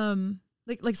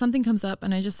 like something comes up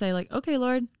and I just say like, okay,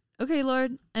 Lord.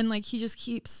 And like, he just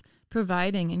keeps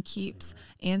providing and keeps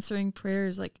answering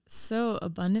prayers like so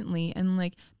abundantly. And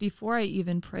like, before I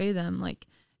even pray them, like,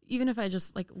 even if I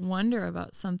just like wonder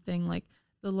about something, like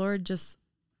the Lord just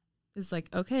is like,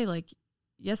 okay, like,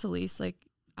 yes, Elise, like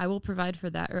I will provide for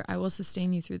that, or I will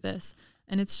sustain you through this.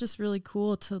 And it's just really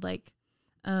cool to like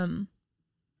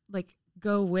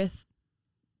go with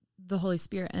the Holy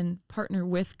Spirit and partner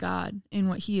with God in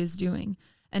what he is doing.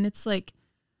 And it's like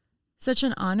such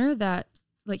an honor that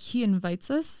like he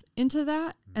invites us into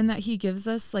that, and that he gives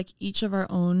us like each of our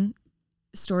own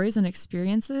stories and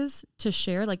experiences to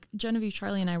share. Like Genevieve,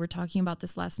 Charlie, and I were talking about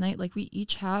this last night. Like we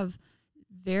each have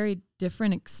very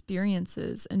different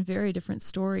experiences and very different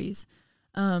stories.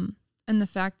 And the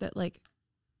fact that like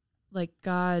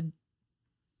God,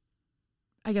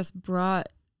 I guess, brought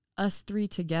us 3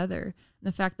 together, and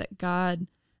the fact that God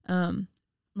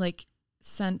like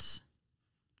sent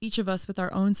each of us with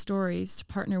our own stories to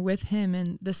partner with him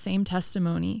in the same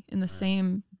testimony, in the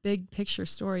same big picture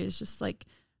story, is just like,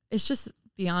 it's just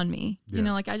beyond me. Yeah. You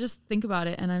know, like I just think about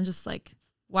it and I'm just like,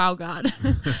 wow, God.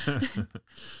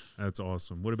 That's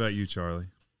awesome. What about you, Charlie?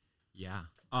 Yeah.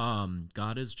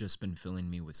 God has just been filling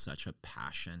me with such a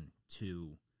passion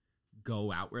to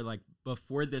go out. Where like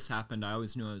before this happened, I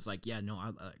always knew I was like, yeah, no,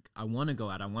 I want to go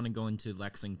out. I want to go into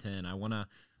Lexington. I want to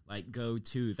like go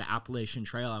to the Appalachian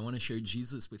Trail. I want to share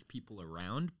Jesus with people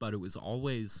around. But it was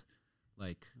always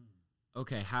like,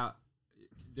 okay,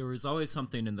 there was always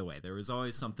something in the way. There was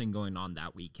always something going on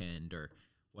that weekend or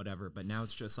whatever. But now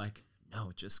it's just like,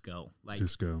 no, just go. Like,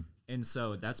 Just go. And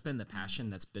so that's been the passion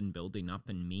that's been building up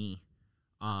in me.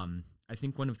 I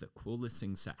think one of the coolest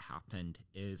things that happened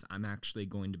is I'm actually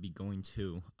going to be going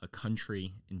to a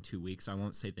country in 2 weeks. I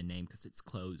won't say the name because it's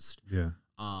closed. Yeah.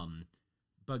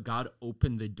 But God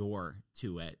opened the door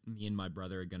to it. Me and my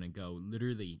brother are going to go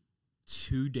literally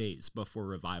 2 days before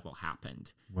revival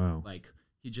happened. Wow. Like,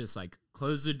 he just like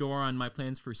closed the door on my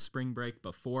plans for spring break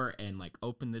before and like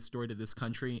opened this door to this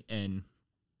country, and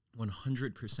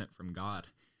 100% from God.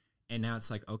 And now it's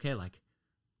like, okay, like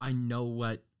I know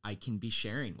what I can be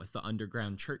sharing with the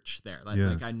underground church there.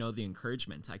 Like I know the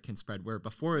encouragement I can spread, where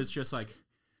before it's just like,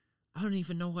 I don't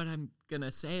even know what I'm going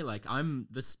to say. Like I'm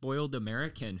the spoiled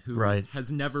American who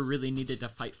has never really needed to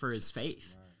fight for his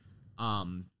faith.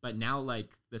 But now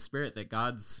like the spirit that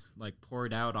God's like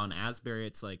poured out on Asbury,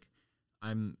 it's like,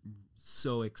 I'm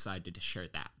so excited to share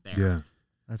that there. Yeah.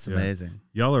 That's amazing.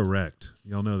 Y'all are wrecked.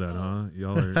 Y'all know that, huh?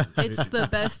 Y'all are. It's the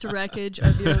best wreckage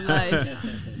of your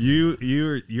life.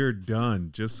 You're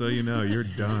done. Just so you know, you're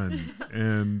done,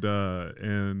 and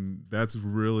that's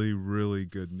really, really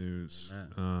good news.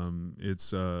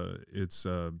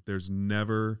 There's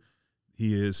never.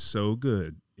 He is so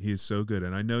good. He is so good,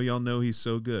 and I know y'all know he's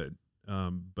so good.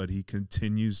 But he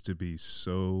continues to be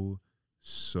so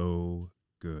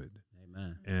good.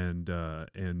 Amen.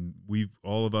 And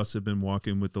all of us have been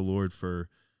walking with the Lord for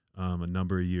a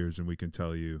number of years, and we can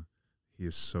tell you he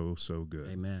is so good.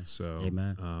 Amen. So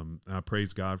amen. I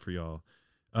praise God for y'all.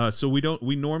 So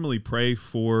we normally pray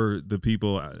for the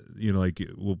people, like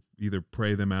we'll either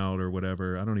pray them out or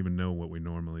whatever. I don't even know what we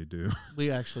normally do.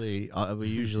 We actually, we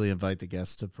usually invite the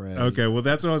guests to pray. Okay, well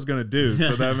that's what I was going to do.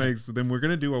 So that makes, then we're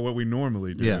going to do what we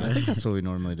normally do. Yeah, I think that's what we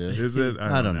normally do. Is it?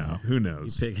 I don't know. Who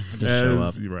knows? Just show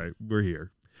up. Right, we're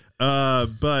here.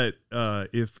 But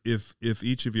if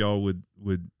each of y'all would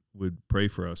pray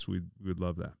for us, we'd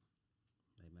love that.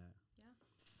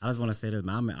 I just want to say this,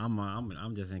 man.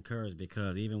 I'm just encouraged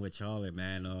because even with Charlie,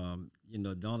 man,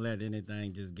 don't let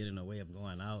anything just get in the way of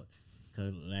going out.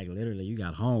 Cause like literally, you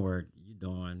got homework you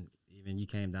doing. Even you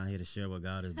came down here to share what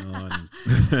God is doing.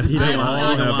 They all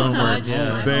have homework.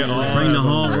 They all bring the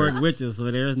homework with you,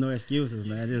 so there's no excuses,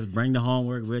 man. Just bring the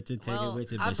homework with you, take it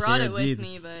with you. I brought it with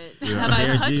me, but have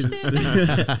I touched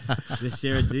it? Just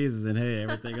share Jesus, and hey,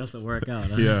 everything else will work out.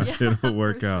 Huh? Yeah, it'll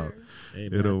work out. Hey,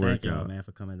 man, it'll work y'all, out, man,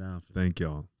 for coming down. Thank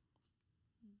y'all.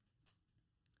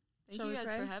 Thank you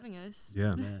guys for having us.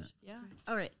 Yeah. Yeah.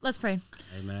 All right, let's pray.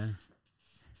 Amen.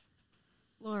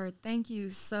 Lord, thank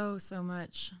you so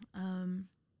much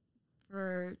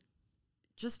for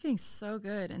just being so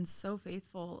good and so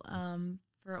faithful,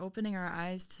 for opening our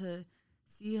eyes to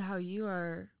see how you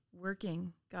are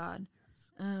working, God.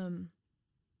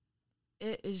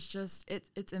 It is just,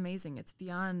 it's amazing. It's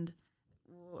beyond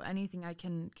anything I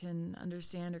can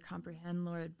understand or comprehend,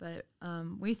 Lord, but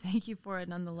we thank you for it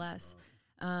nonetheless.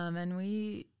 And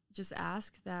we just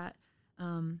ask that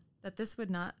that this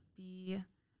would not be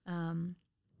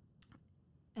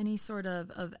any sort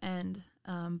of end,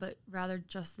 but rather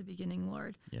just the beginning,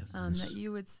 Lord. Yes. That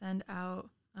you would send out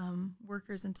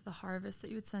workers into the harvest, that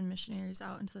you would send missionaries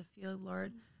out into the field,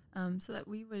 Lord, so that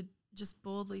we would just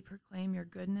boldly proclaim your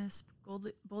goodness,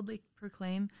 boldly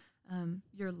proclaim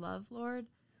your love, Lord,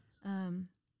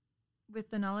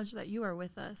 with the knowledge that you are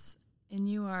with us and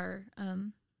you are,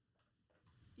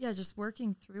 just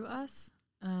working through us.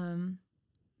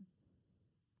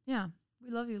 We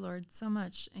love you, Lord, so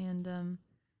much, and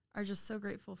are just so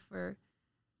grateful for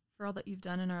all that you've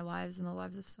done in our lives and the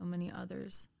lives of so many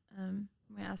others.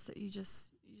 We ask that you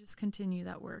just continue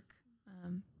that work.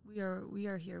 We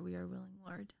are here. We are willing,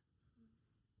 Lord.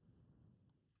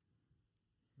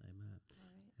 Amen.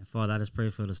 And Father, I just pray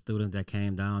for the students that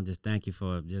came down. Just thank you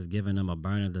for just giving them a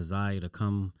burning desire to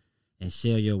come and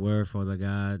share your word, Father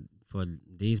God, for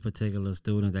these particular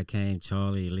students that came,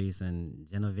 Charlie, Elise, and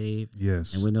Genevieve.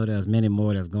 Yes. And we know there's many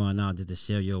more that's going out just to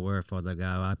share your word, Father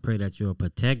God. I pray that you'll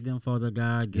protect them, Father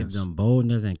God, give them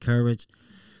boldness and courage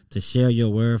to share your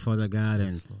word, Father God. Yes,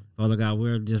 and Lord. Father God,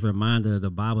 we're just reminded of the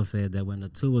Bible said that when the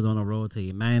two was on the road to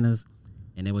Emmaus,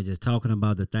 and they were just talking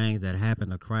about the things that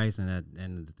happened to Christ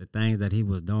and the things that he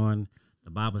was doing, the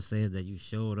Bible says that you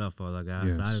showed up, Father God.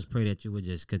 Yes. So I just pray that you would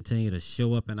just continue to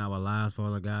show up in our lives,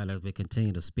 Father God, as we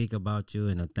continue to speak about you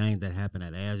and the things that happened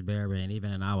at Asbury and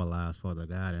even in our lives, Father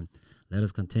God. And let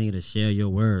us continue to share your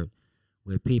word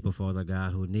with people, Father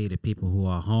God, who need it, people who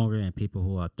are hungry and people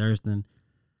who are thirsting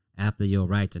after your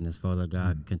righteousness, Father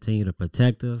God. Continue to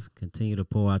protect us. Continue to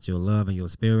pour out your love and your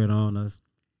spirit on us.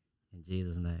 In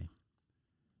Jesus' name.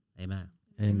 Amen.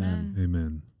 Amen.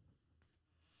 Amen.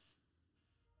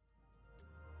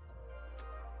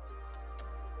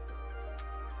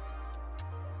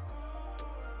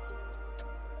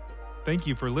 Thank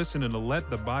you for listening to Let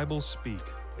the Bible Speak.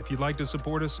 If you'd like to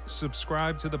support us,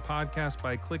 subscribe to the podcast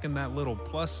by clicking that little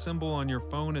plus symbol on your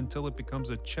phone until it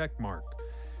becomes a check mark.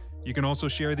 You can also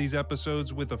share these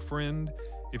episodes with a friend.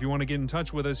 If you want to get in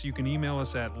touch with us, you can email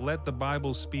us at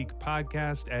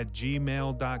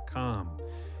letthebiblespeakpodcast@gmail.com.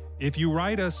 If you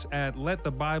write us at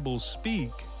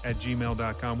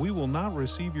letthebiblespeak@gmail.com, we will not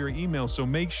receive your email, so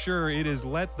make sure it is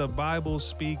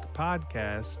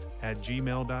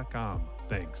letthebiblespeakpodcast@gmail.com.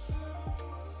 Thanks.